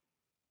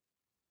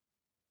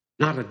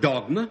 Not a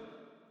dogma.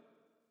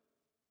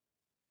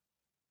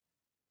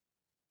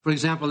 For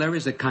example, there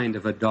is a kind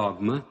of a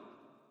dogma,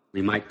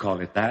 we might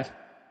call it that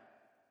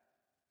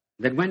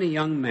when a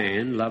young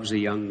man loves a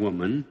young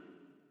woman,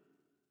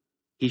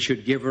 he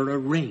should give her a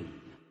ring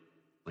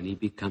when he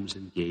becomes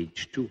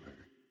engaged to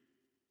her.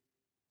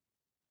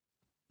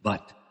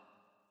 But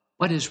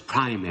what is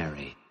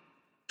primary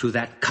to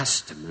that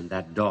custom and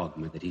that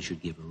dogma that he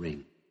should give a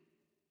ring?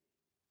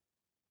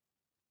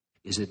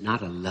 Is it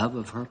not a love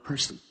of her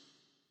person?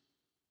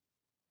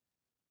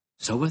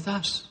 So with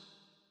us.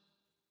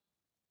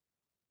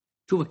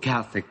 To a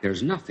Catholic,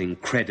 there's nothing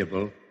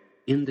credible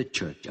in the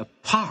church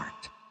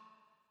apart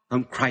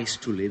from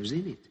Christ who lives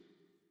in it.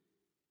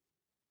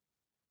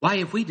 Why,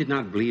 if we did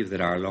not believe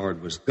that our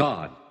Lord was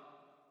God,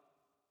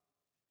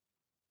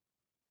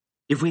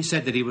 if we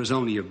said that he was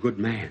only a good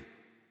man,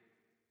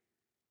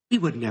 we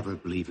would never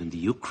believe in the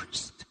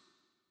Eucharist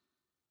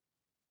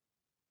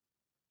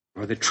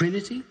or the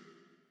Trinity.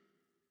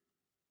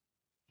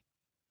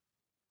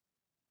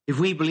 If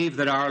we believed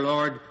that our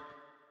Lord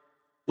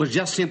was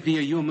just simply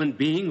a human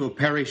being who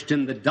perished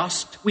in the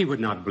dust, we would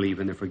not believe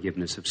in the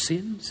forgiveness of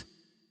sins.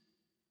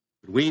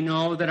 But we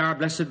know that our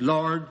blessed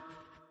Lord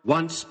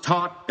once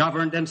taught,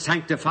 governed, and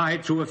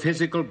sanctified through a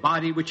physical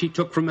body which he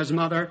took from his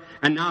mother,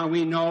 and now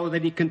we know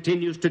that he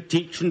continues to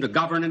teach and to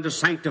govern and to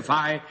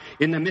sanctify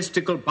in the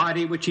mystical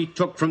body which he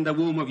took from the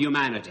womb of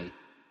humanity.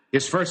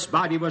 His first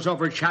body was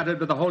overshadowed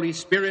by the Holy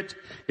Spirit.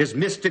 His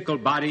mystical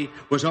body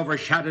was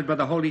overshadowed by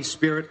the Holy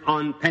Spirit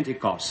on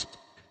Pentecost.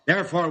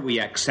 Therefore, we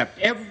accept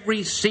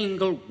every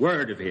single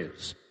word of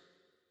his,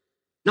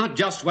 not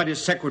just what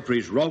his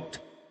secretaries wrote,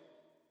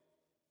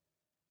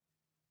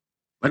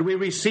 but we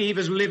receive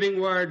his living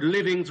word,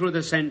 living through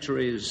the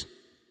centuries.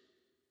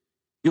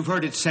 You've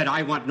heard it said,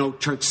 I want no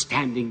church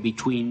standing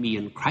between me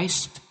and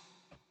Christ.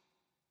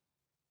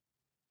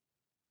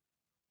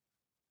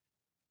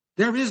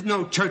 There is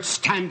no church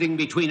standing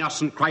between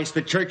us and Christ.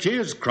 The church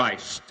is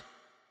Christ.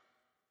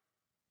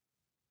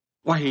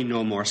 Why, he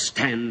no more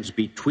stands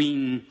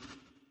between,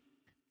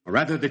 or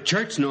rather the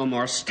church no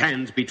more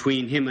stands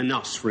between him and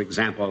us, for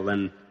example,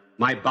 than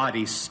my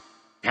body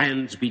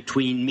stands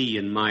between me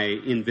and my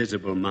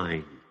invisible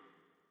mind.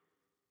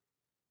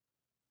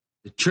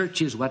 The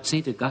church is what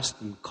St.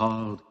 Augustine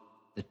called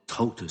the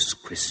totus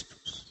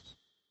Christus,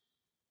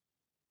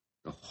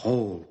 the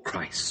whole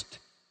Christ.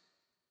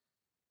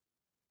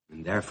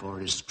 And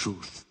therefore is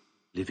truth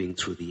living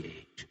through the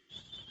ages.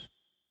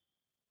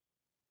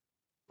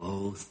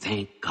 Oh,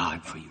 thank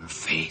God for your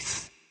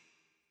faith.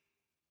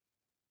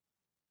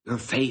 Your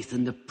faith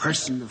in the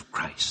person of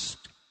Christ,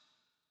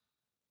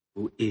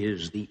 who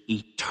is the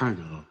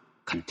eternal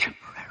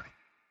contemporary.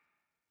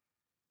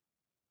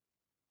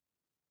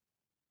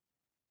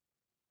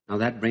 Now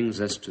that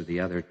brings us to the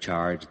other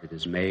charge that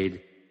is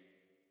made,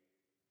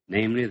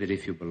 namely that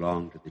if you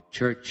belong to the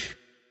church,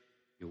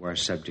 you are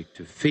subject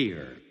to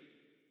fear.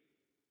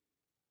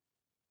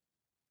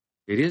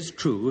 It is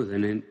true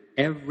that in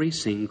every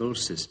single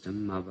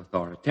system of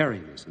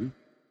authoritarianism,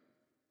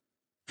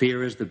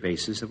 fear is the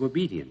basis of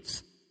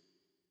obedience.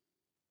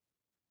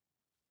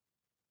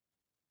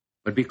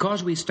 But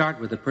because we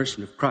start with the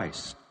person of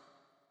Christ,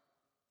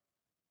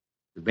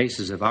 the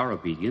basis of our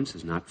obedience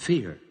is not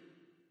fear.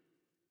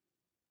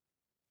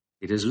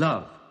 It is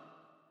love.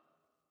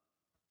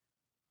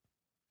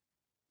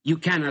 You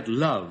cannot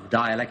love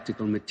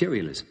dialectical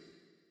materialism,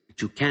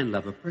 but you can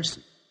love a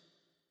person.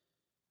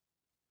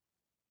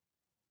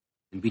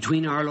 And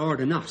between our Lord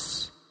and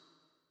us,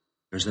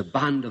 there's a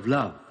bond of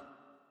love.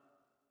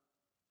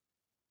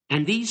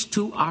 And these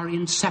two are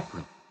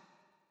inseparable.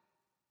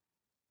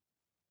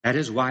 That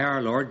is why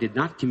our Lord did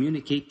not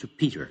communicate to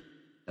Peter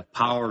the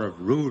power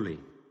of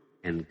ruling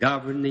and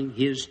governing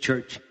his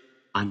church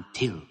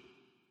until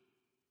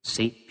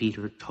St.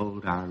 Peter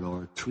told our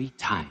Lord 3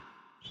 times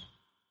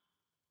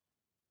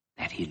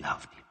that he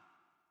loved him.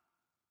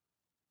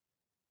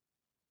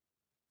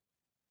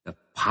 The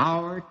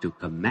power to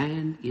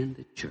command in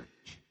the church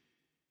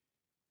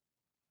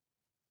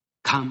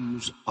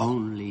comes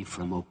only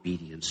from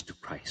obedience to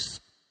Christ.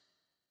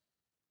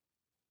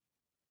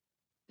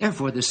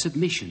 Therefore, the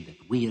submission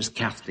that we as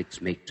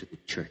Catholics make to the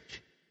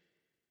church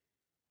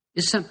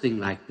is something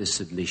like the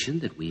submission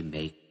that we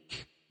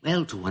make,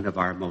 well, to one of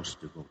our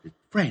most devoted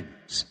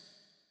friends.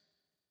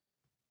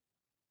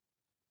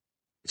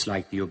 It's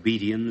like the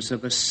obedience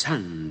of a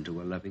son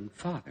to a loving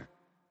father.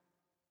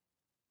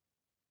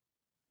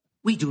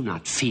 We do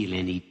not feel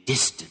any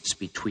distance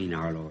between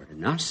our Lord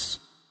and us.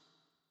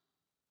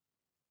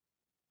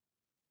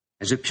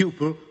 As a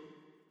pupil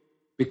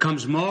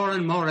becomes more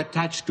and more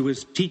attached to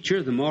his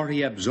teacher, the more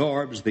he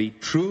absorbs the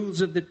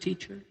truths of the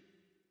teacher,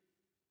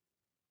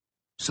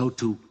 so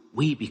too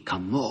we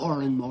become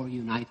more and more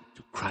united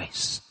to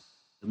Christ,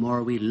 the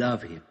more we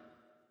love him,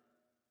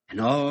 and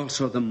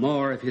also the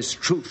more of his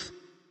truth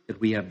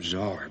that we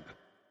absorb.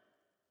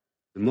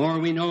 The more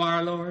we know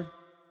our Lord,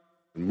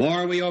 the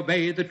more we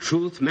obey the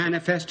truth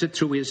manifested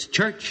through his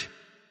church,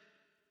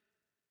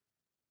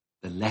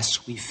 the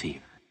less we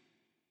fear.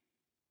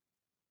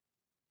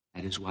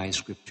 That is why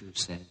Scripture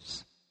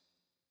says,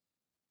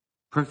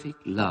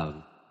 perfect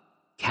love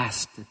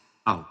casteth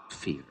out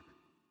fear.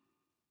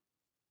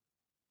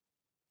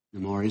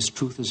 The more his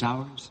truth is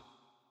ours,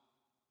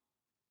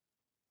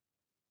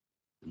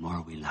 the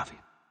more we love him.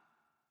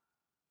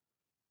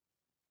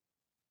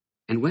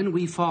 And when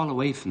we fall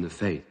away from the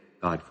faith,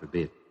 God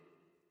forbid,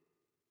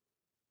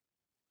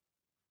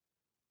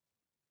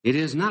 it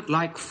is not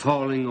like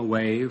falling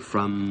away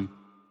from,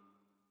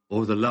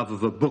 the love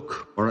of a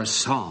book or a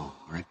song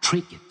or a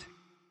trinket.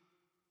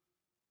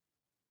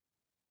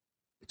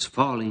 It's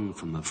falling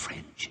from a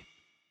friendship.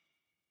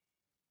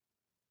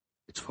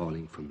 It's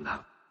falling from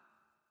love.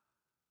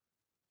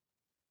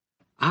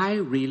 I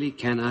really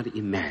cannot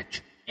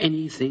imagine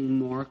anything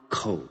more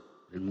cold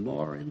and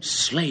more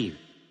enslaving,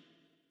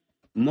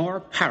 more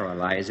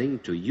paralyzing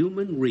to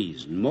human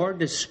reason, more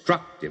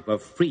destructive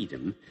of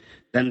freedom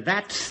than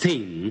that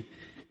thing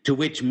to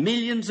which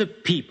millions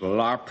of people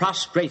are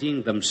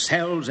prostrating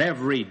themselves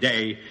every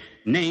day,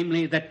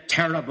 namely the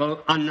terrible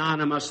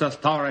anonymous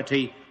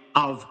authority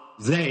of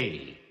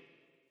they.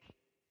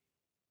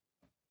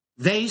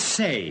 They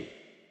say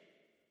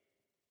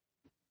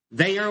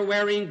they are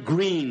wearing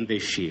green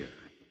this year.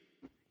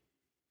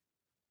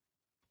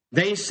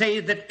 They say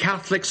that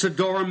Catholics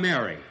adore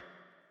Mary.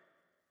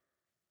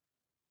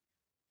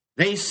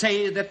 They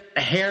say that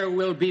the hair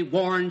will be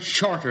worn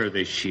shorter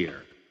this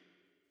year.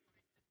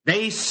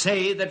 They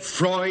say that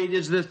Freud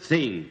is the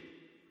thing.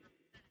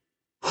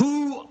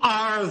 Who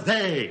are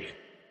they?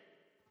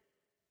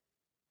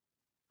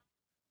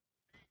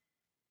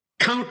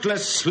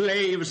 Countless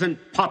slaves and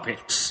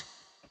puppets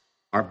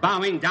are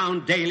bowing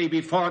down daily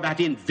before that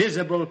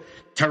invisible,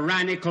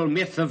 tyrannical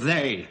myth of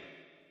they.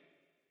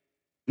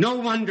 No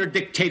wonder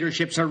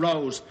dictatorships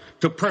arose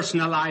to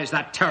personalize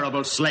that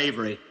terrible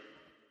slavery.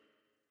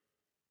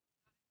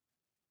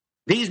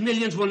 These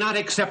millions will not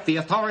accept the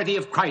authority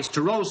of Christ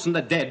who rose from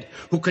the dead,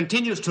 who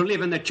continues to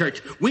live in the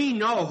church. We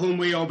know whom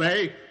we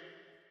obey.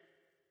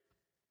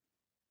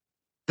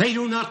 They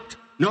do not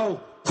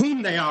know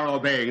whom they are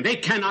obeying. They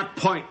cannot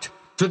point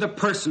to the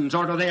persons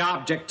or to the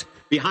object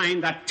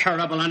behind that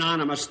terrible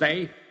anonymous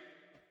they.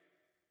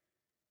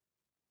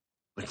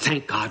 But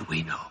thank God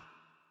we know.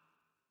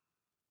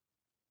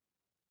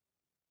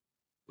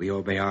 We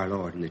obey our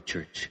Lord in the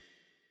church.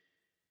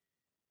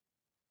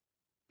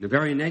 The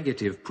very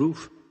negative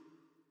proof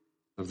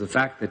of the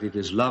fact that it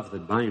is love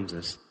that binds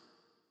us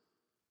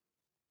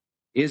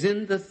is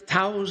in the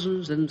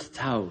thousands and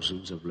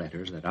thousands of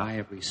letters that I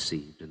have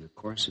received in the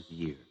course of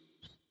years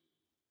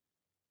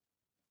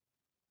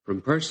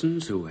from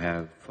persons who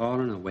have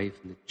fallen away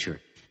from the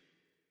church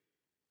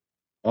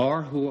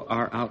or who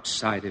are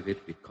outside of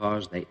it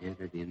because they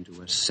entered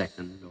into a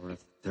second or a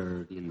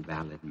third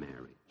invalid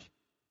marriage.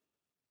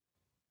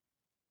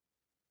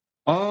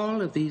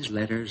 All of these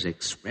letters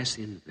express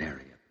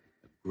invariably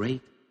a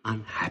great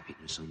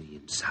unhappiness on the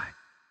inside,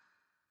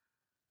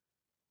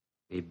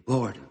 a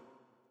boredom,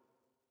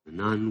 an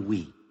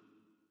ennui,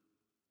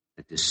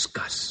 a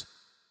disgust,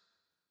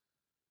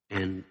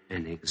 and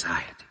an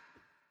anxiety.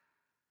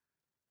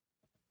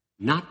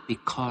 Not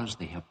because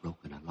they have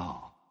broken a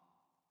law,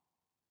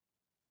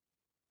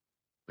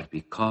 but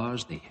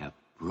because they have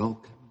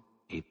broken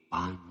a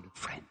bond of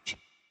friendship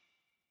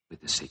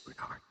with the Sacred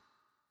Heart.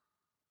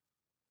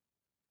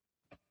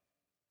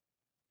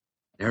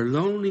 Their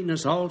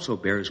loneliness also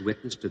bears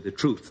witness to the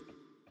truth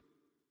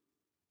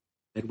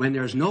that when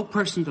there's no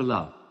person to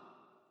love,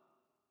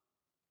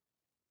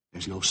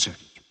 there's no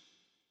certainty.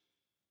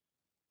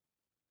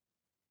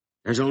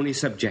 There's only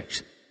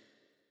subjection.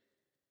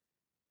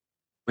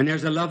 When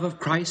there's the love of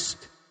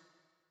Christ,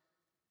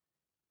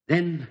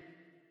 then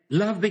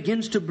love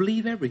begins to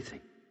believe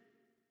everything.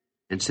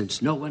 And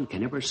since no one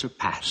can ever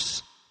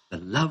surpass the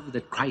love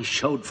that Christ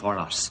showed for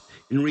us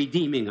in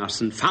redeeming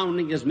us and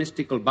founding his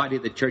mystical body,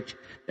 the church,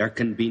 there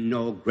can be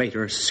no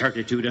greater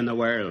certitude in the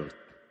world.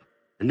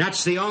 And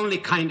that's the only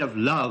kind of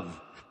love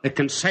that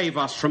can save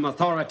us from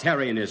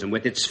authoritarianism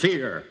with its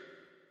fear.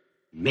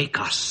 Make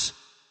us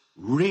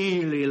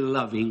really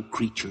loving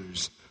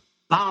creatures,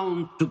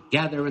 bound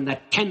together in the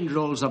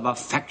tendrils of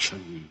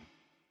affection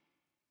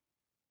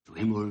to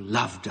him who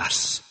loved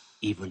us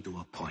even to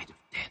a point of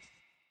death.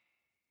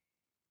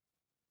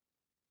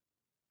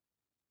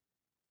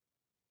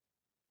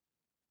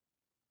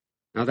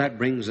 Now that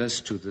brings us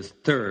to the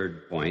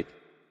third point.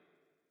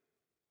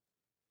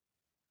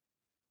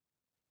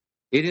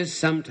 It is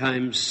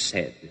sometimes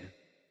said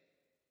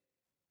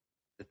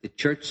that the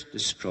church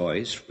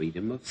destroys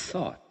freedom of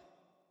thought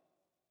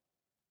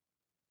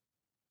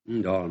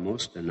and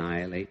almost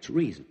annihilates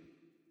reason.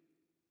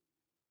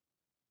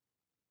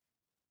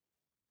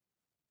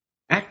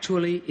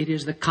 Actually, it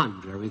is the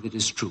contrary that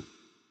is true.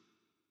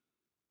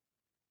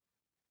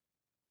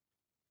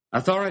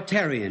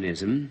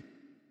 Authoritarianism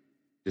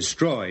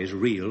destroys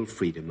real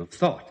freedom of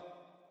thought.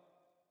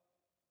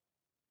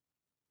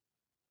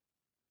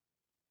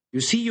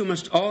 You see, you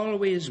must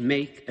always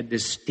make a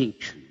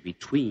distinction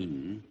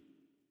between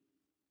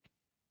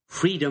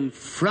freedom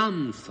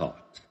from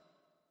thought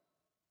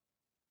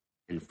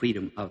and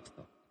freedom of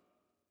thought.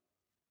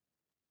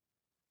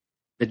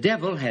 The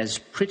devil has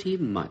pretty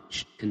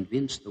much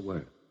convinced the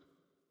world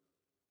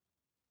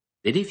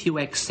that if you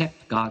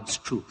accept God's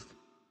truth,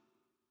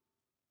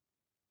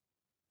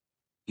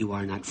 you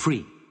are not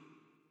free.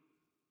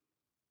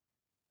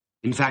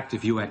 In fact,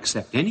 if you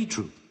accept any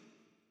truth,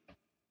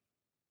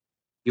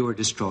 you are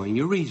destroying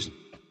your reason.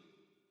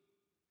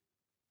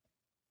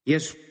 He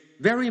has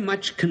very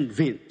much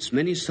convinced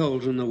many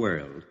souls in the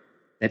world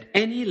that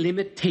any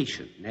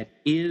limitation that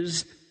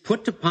is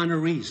put upon a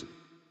reason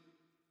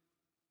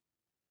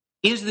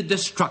is the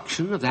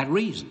destruction of that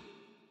reason.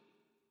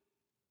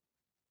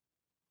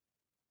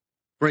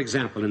 For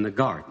example, in the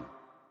garden,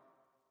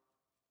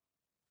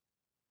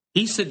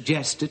 he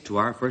suggested to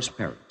our first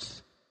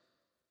parents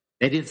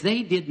that if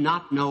they did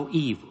not know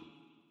evil,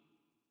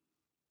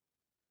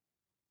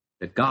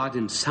 that God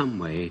in some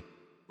way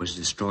was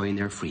destroying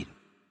their freedom.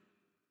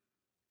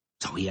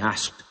 So he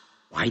asked,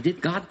 why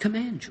did God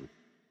command you?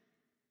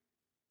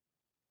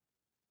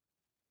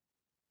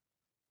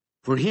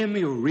 For him,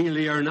 you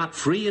really are not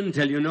free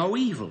until you know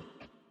evil.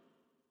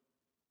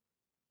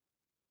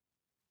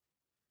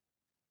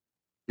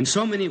 In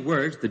so many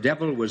words, the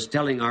devil was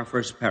telling our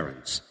first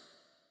parents,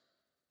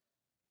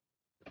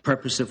 the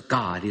purpose of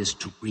God is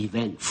to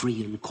prevent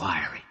free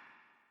inquiry.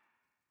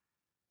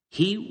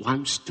 He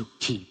wants to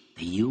keep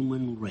the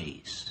human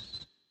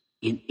race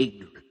in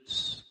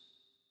ignorance.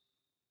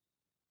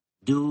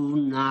 Do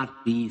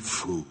not be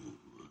fooled.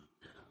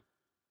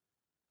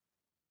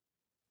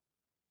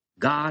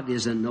 God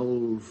is an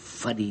old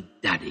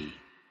fuddy-duddy.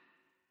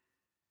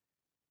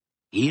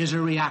 He is a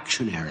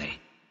reactionary.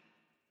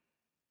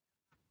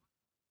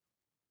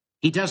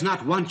 He does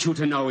not want you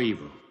to know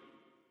evil.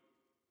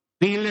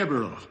 Be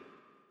liberal.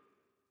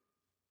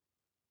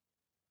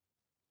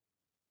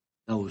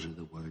 Those are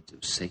the words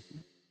of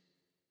Satan.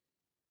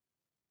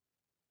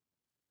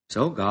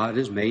 So God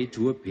is made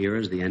to appear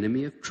as the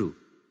enemy of truth,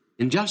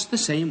 in just the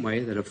same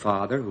way that a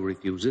father who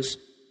refuses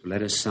to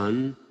let a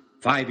son,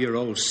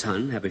 5-year-old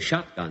son, have a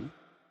shotgun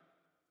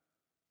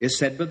is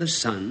said by the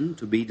son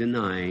to be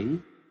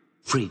denying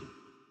freedom.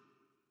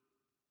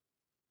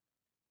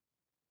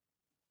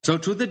 So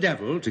to the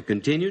devil, to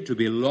continue to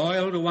be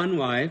loyal to one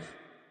wife,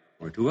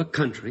 or to a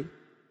country,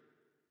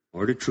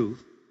 or to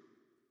truth,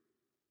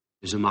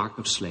 is a mark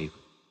of slavery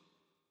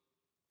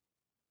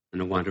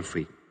and a want of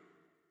freedom.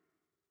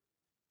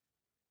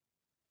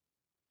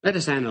 Let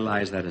us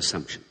analyze that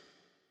assumption.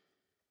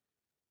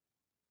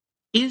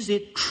 Is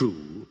it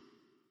true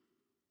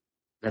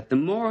that the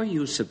more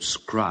you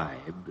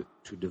subscribe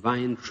to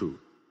divine truth,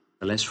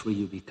 the less free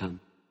you become?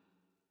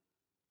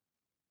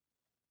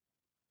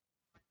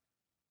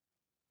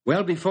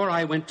 Well, before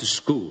I went to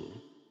school,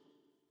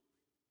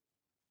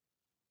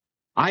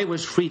 I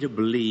was free to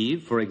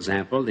believe, for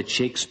example, that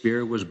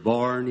Shakespeare was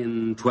born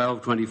in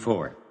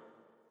 1224.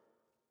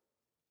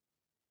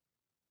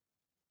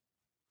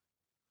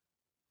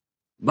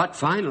 But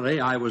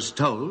finally, I was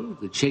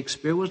told that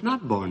Shakespeare was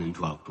not born in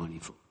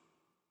 1224.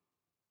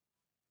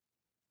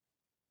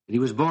 That he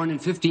was born in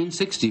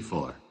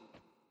 1564.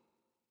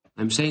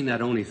 I'm saying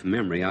that only from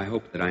memory. I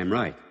hope that I'm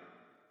right.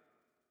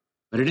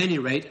 But at any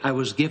rate, I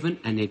was given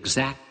an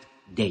exact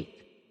date.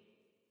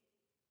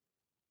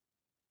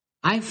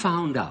 I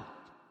found out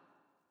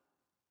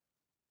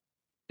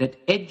that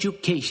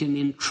education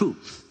in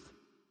truth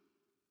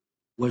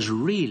was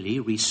really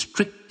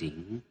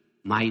restricting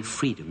my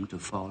freedom to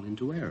fall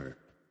into error.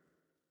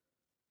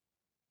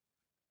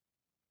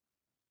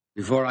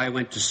 Before I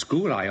went to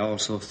school, I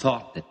also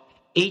thought that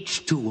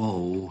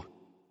H2O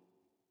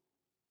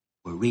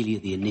were really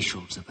the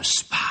initials of a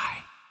spy.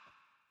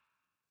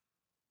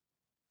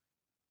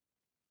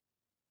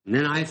 And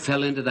then I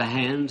fell into the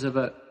hands of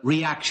a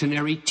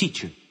reactionary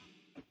teacher.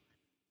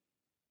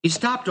 He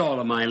stopped all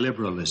of my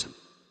liberalism.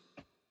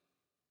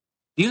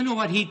 Do you know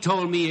what he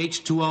told me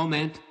H2O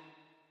meant?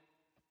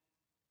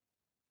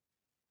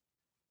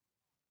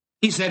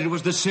 He said it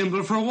was the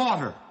symbol for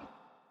water.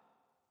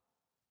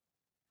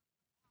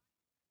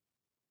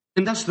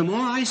 And thus, the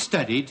more I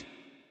studied,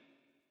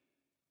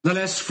 the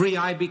less free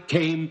I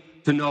became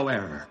to know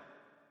error.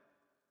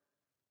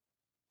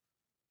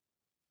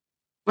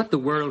 What the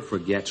world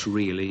forgets,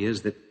 really,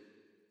 is that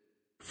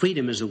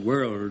freedom is a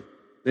world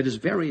that is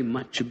very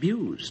much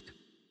abused.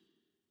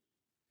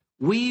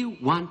 We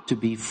want to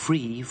be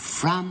free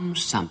from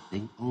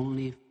something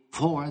only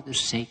for the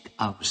sake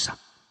of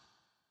something.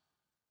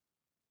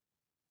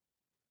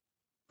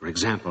 For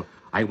example,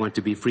 I want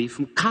to be free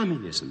from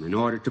communism in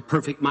order to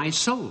perfect my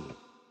soul.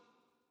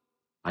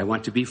 I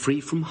want to be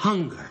free from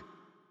hunger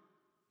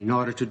in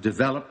order to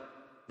develop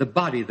the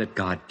body that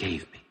God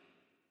gave me.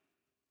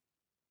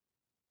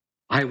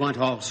 I want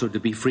also to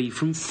be free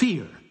from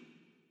fear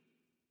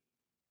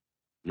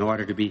in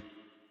order to be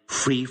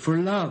free for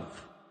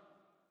love.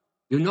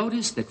 You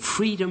notice that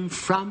freedom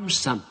from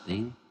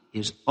something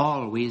is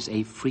always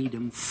a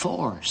freedom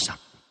for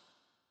something.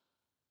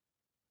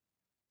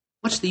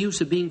 What's the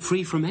use of being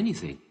free from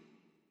anything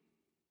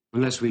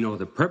unless we know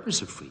the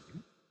purpose of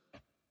freedom?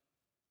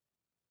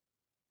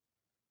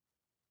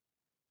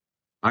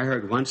 I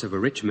heard once of a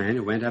rich man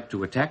who went up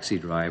to a taxi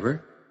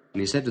driver, and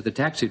he said to the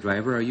taxi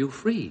driver, "Are you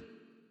free?"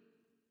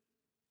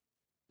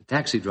 The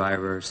taxi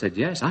driver said,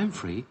 "Yes, I'm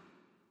free."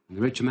 And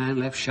the rich man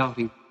left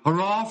shouting,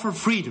 "Hurrah for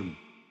freedom!"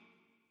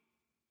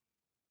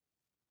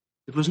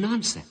 It was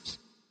nonsense.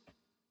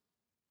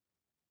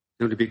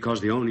 Simply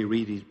because the only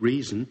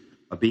reason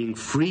of being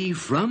free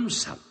from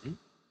something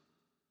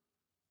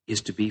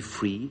is to be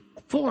free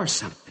for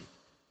something.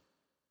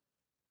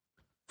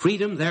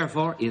 Freedom,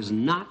 therefore, is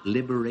not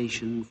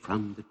liberation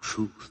from the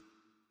truth.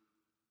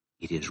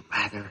 It is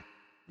rather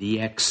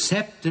the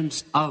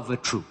acceptance of a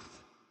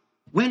truth.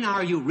 When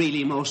are you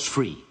really most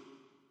free?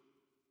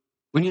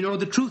 When you know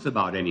the truth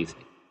about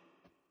anything.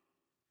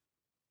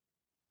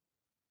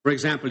 For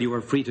example, you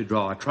are free to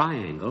draw a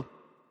triangle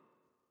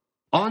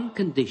on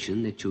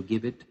condition that you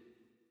give it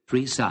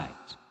 3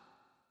 sides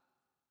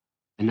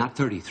and not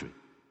 33.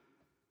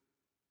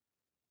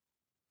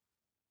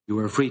 You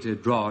are free to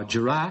draw a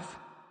giraffe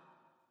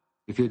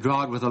if you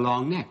draw it with a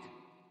long neck.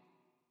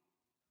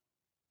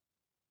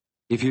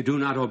 If you do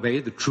not obey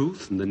the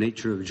truth and the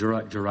nature of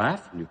a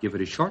giraffe and you give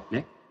it a short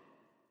neck,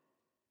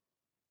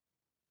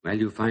 well,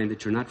 you find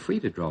that you're not free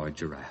to draw a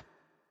giraffe.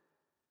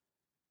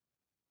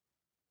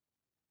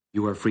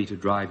 You are free to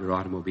drive your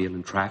automobile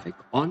in traffic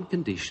on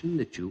condition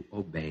that you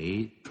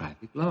obey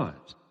traffic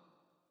laws.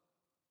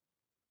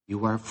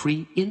 You are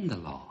free in the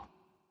law.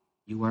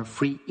 You are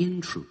free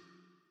in truth.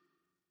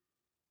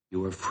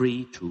 You are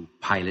free to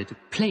pilot a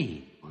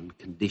plane on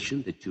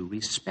condition that you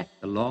respect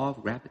the law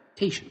of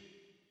gravitation.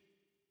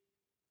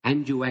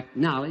 and you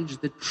acknowledge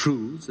the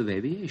truths of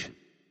aviation.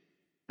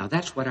 Now,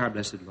 that's what our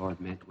blessed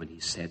Lord meant when he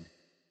said,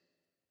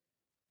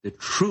 the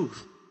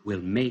truth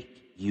will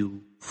make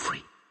you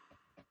free.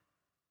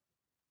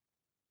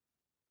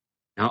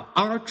 Now,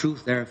 our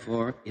truth,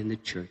 therefore, in the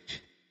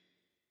church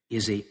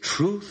is a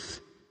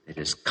truth that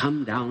has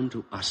come down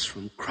to us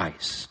from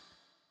Christ.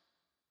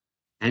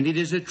 And it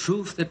is a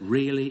truth that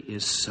really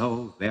is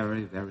so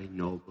very, very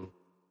noble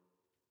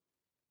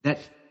that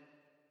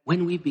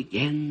when we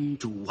begin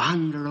to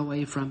wander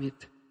away from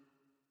it,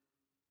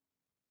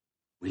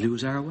 we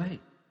lose our way.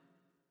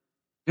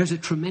 There's a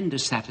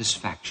tremendous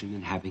satisfaction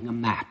in having a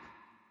map.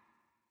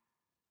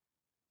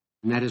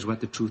 And that is what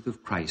the truth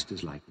of Christ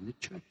is like in the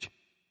church.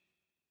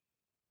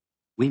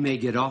 We may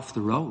get off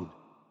the road.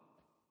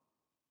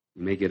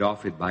 We may get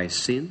off it by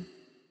sin.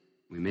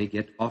 We may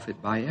get off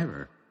it by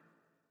error.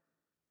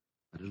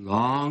 But as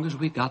long as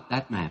we got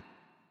that map,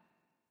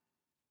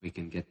 we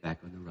can get back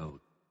on the road.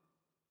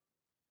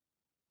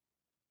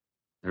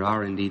 There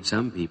are indeed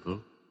some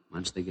people,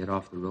 once they get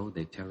off the road,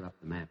 they tear up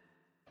the map.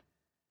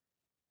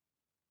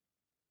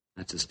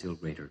 That's a still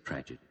greater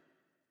tragedy.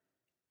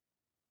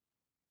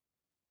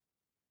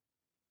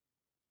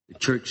 The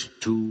church,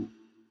 too,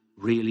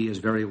 really is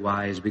very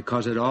wise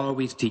because it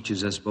always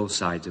teaches us both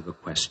sides of a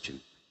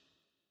question.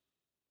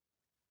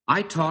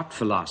 I taught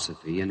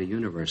philosophy in a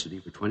university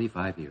for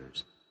 25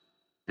 years,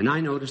 and I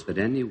noticed that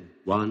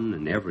anyone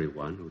and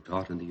everyone who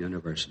taught in the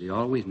university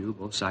always knew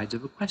both sides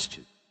of a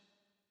question.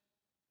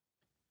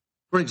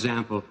 For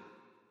example,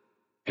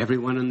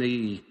 everyone in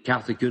the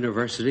Catholic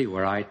university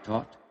where I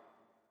taught,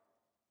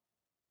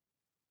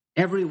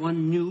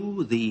 everyone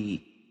knew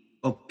the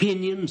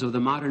opinions of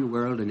the modern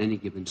world in any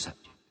given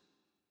subject.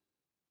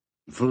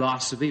 In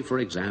philosophy, for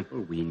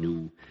example, we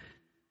knew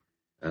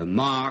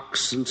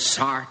Marx and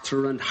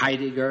Sartre and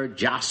Heidegger,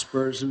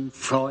 Jaspers and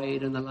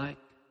Freud and the like.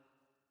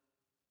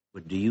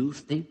 But do you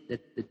think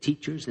that the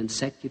teachers in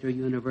secular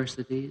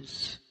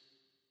universities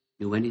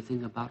knew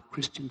anything about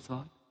Christian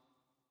thought?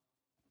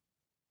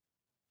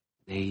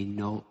 They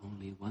know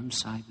only one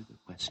side of the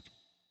question,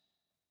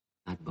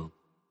 not both.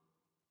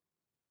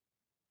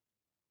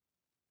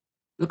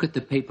 Look at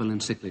the papal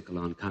encyclical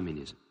on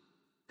communism.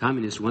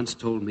 Communists once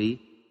told me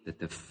that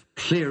the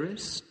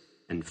clearest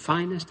and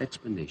finest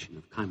explanation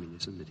of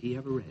communism that he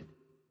ever read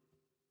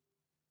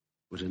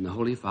was in the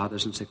Holy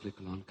Father's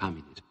encyclical on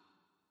communism.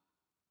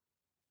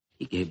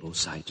 He gave both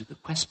sides of the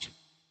question.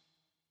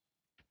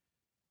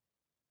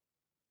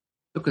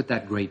 Look at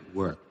that great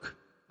work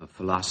of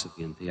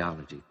philosophy and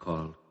theology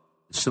called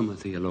the Summa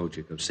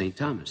Theologica of St.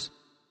 Thomas.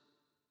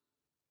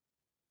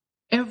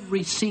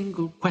 Every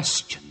single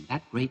question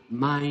that great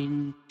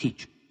mind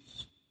teaches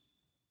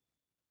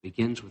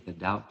begins with a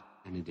doubt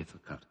and a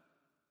difficulty.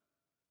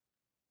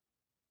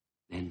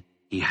 Then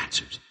he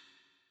answers.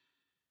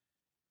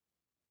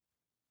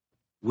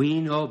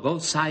 We know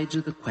both sides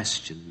of the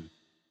question.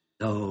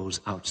 Those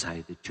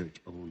outside the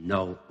church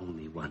know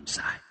only one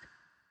side.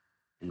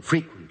 And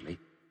frequently,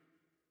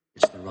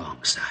 it's the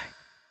wrong side.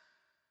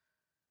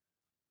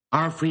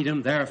 Our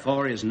freedom,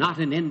 therefore, is not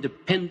an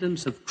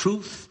independence of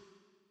truth,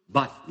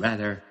 but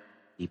rather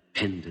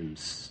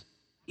dependence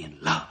in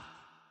love.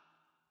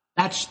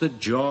 That's the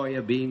joy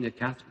of being a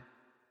Catholic.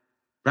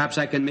 Perhaps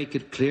I can make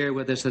it clear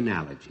with this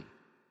analogy.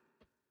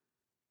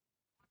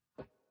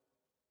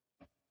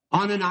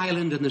 On an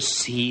island in the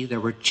sea, there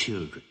were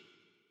children.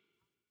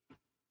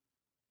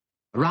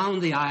 Around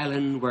the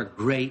island were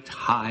great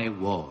high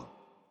walls.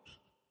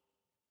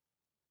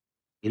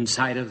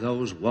 Inside of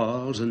those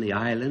walls in the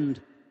island,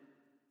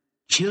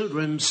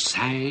 children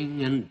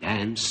sang and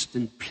danced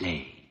and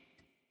played.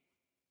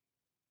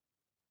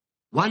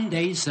 One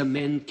day some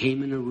men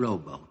came in a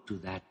rowboat to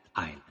that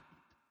island.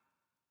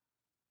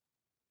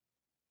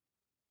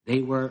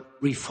 They were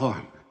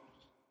reformers.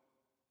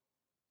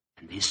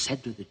 And they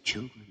said to the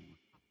children,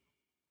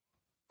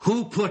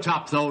 "Who put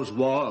up those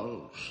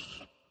walls?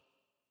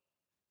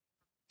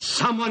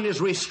 Someone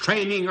is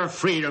restraining our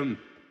freedom.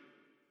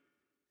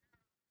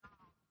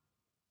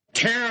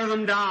 Tear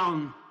them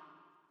down."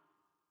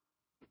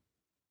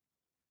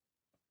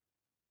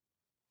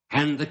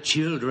 And the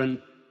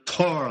children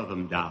tore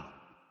them down.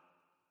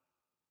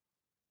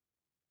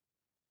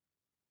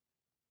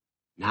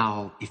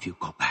 Now, if you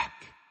go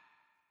back,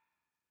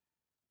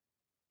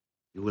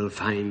 you will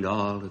find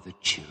all of the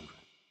children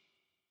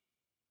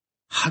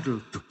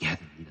huddled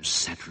together in the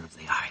center of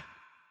the island,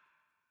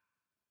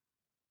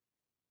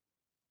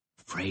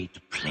 afraid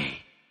to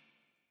play,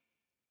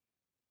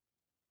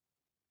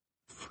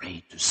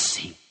 afraid to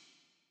sing,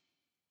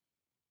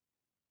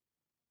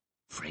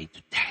 afraid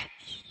to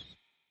dance,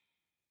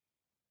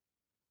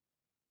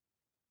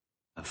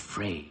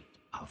 afraid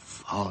of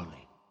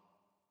falling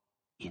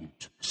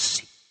into the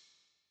sea.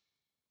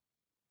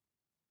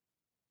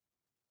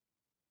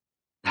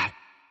 That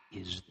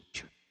is the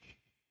church.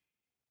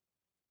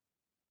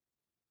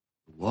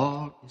 The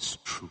wall is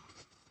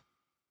truth.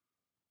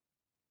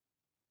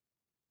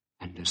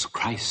 And as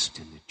Christ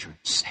in the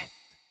church said,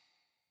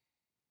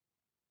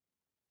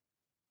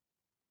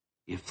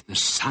 if the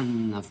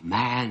Son of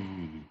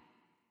Man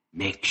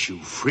makes you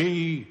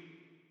free,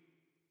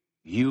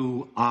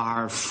 you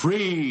are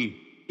free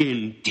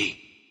indeed.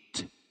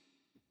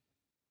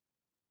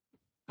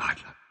 God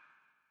love.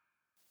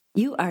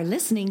 You are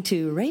listening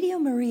to Radio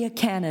Maria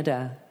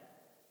Canada.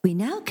 We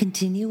now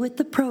continue with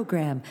the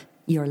program,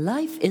 Your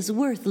Life is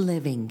Worth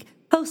Living,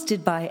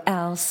 hosted by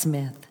Al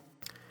Smith.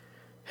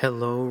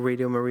 Hello,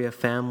 Radio Maria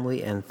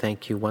family, and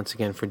thank you once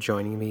again for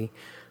joining me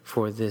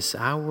for this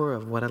hour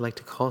of what I like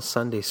to call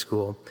Sunday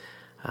School.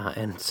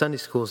 And Sunday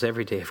school is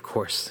every day, of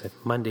course,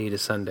 Monday to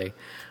Sunday.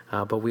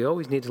 But we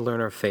always need to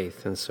learn our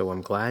faith, and so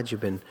I'm glad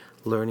you've been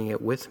learning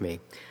it with me.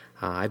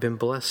 I've been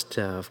blessed,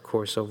 of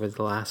course, over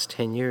the last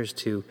 10 years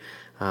to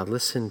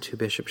listen to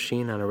Bishop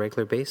Sheen on a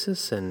regular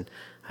basis, and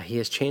he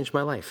has changed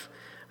my life.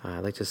 I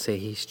like to say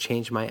he's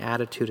changed my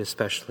attitude,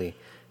 especially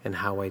in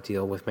how I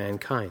deal with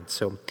mankind.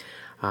 So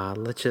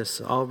let's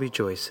just all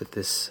rejoice at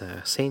this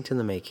saint in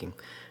the making,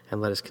 and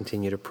let us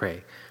continue to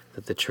pray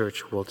that the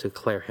church will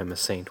declare him a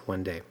saint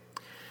one day.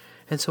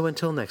 And so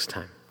until next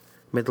time,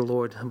 may the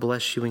Lord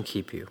bless you and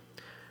keep you.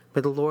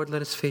 May the Lord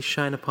let his face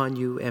shine upon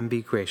you and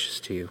be gracious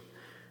to you.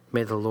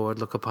 May the Lord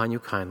look upon you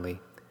kindly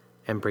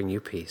and bring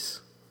you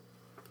peace.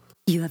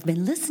 You have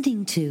been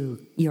listening to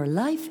Your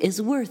Life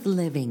is Worth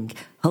Living,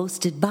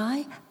 hosted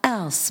by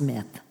Al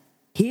Smith,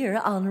 here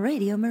on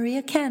Radio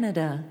Maria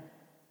Canada.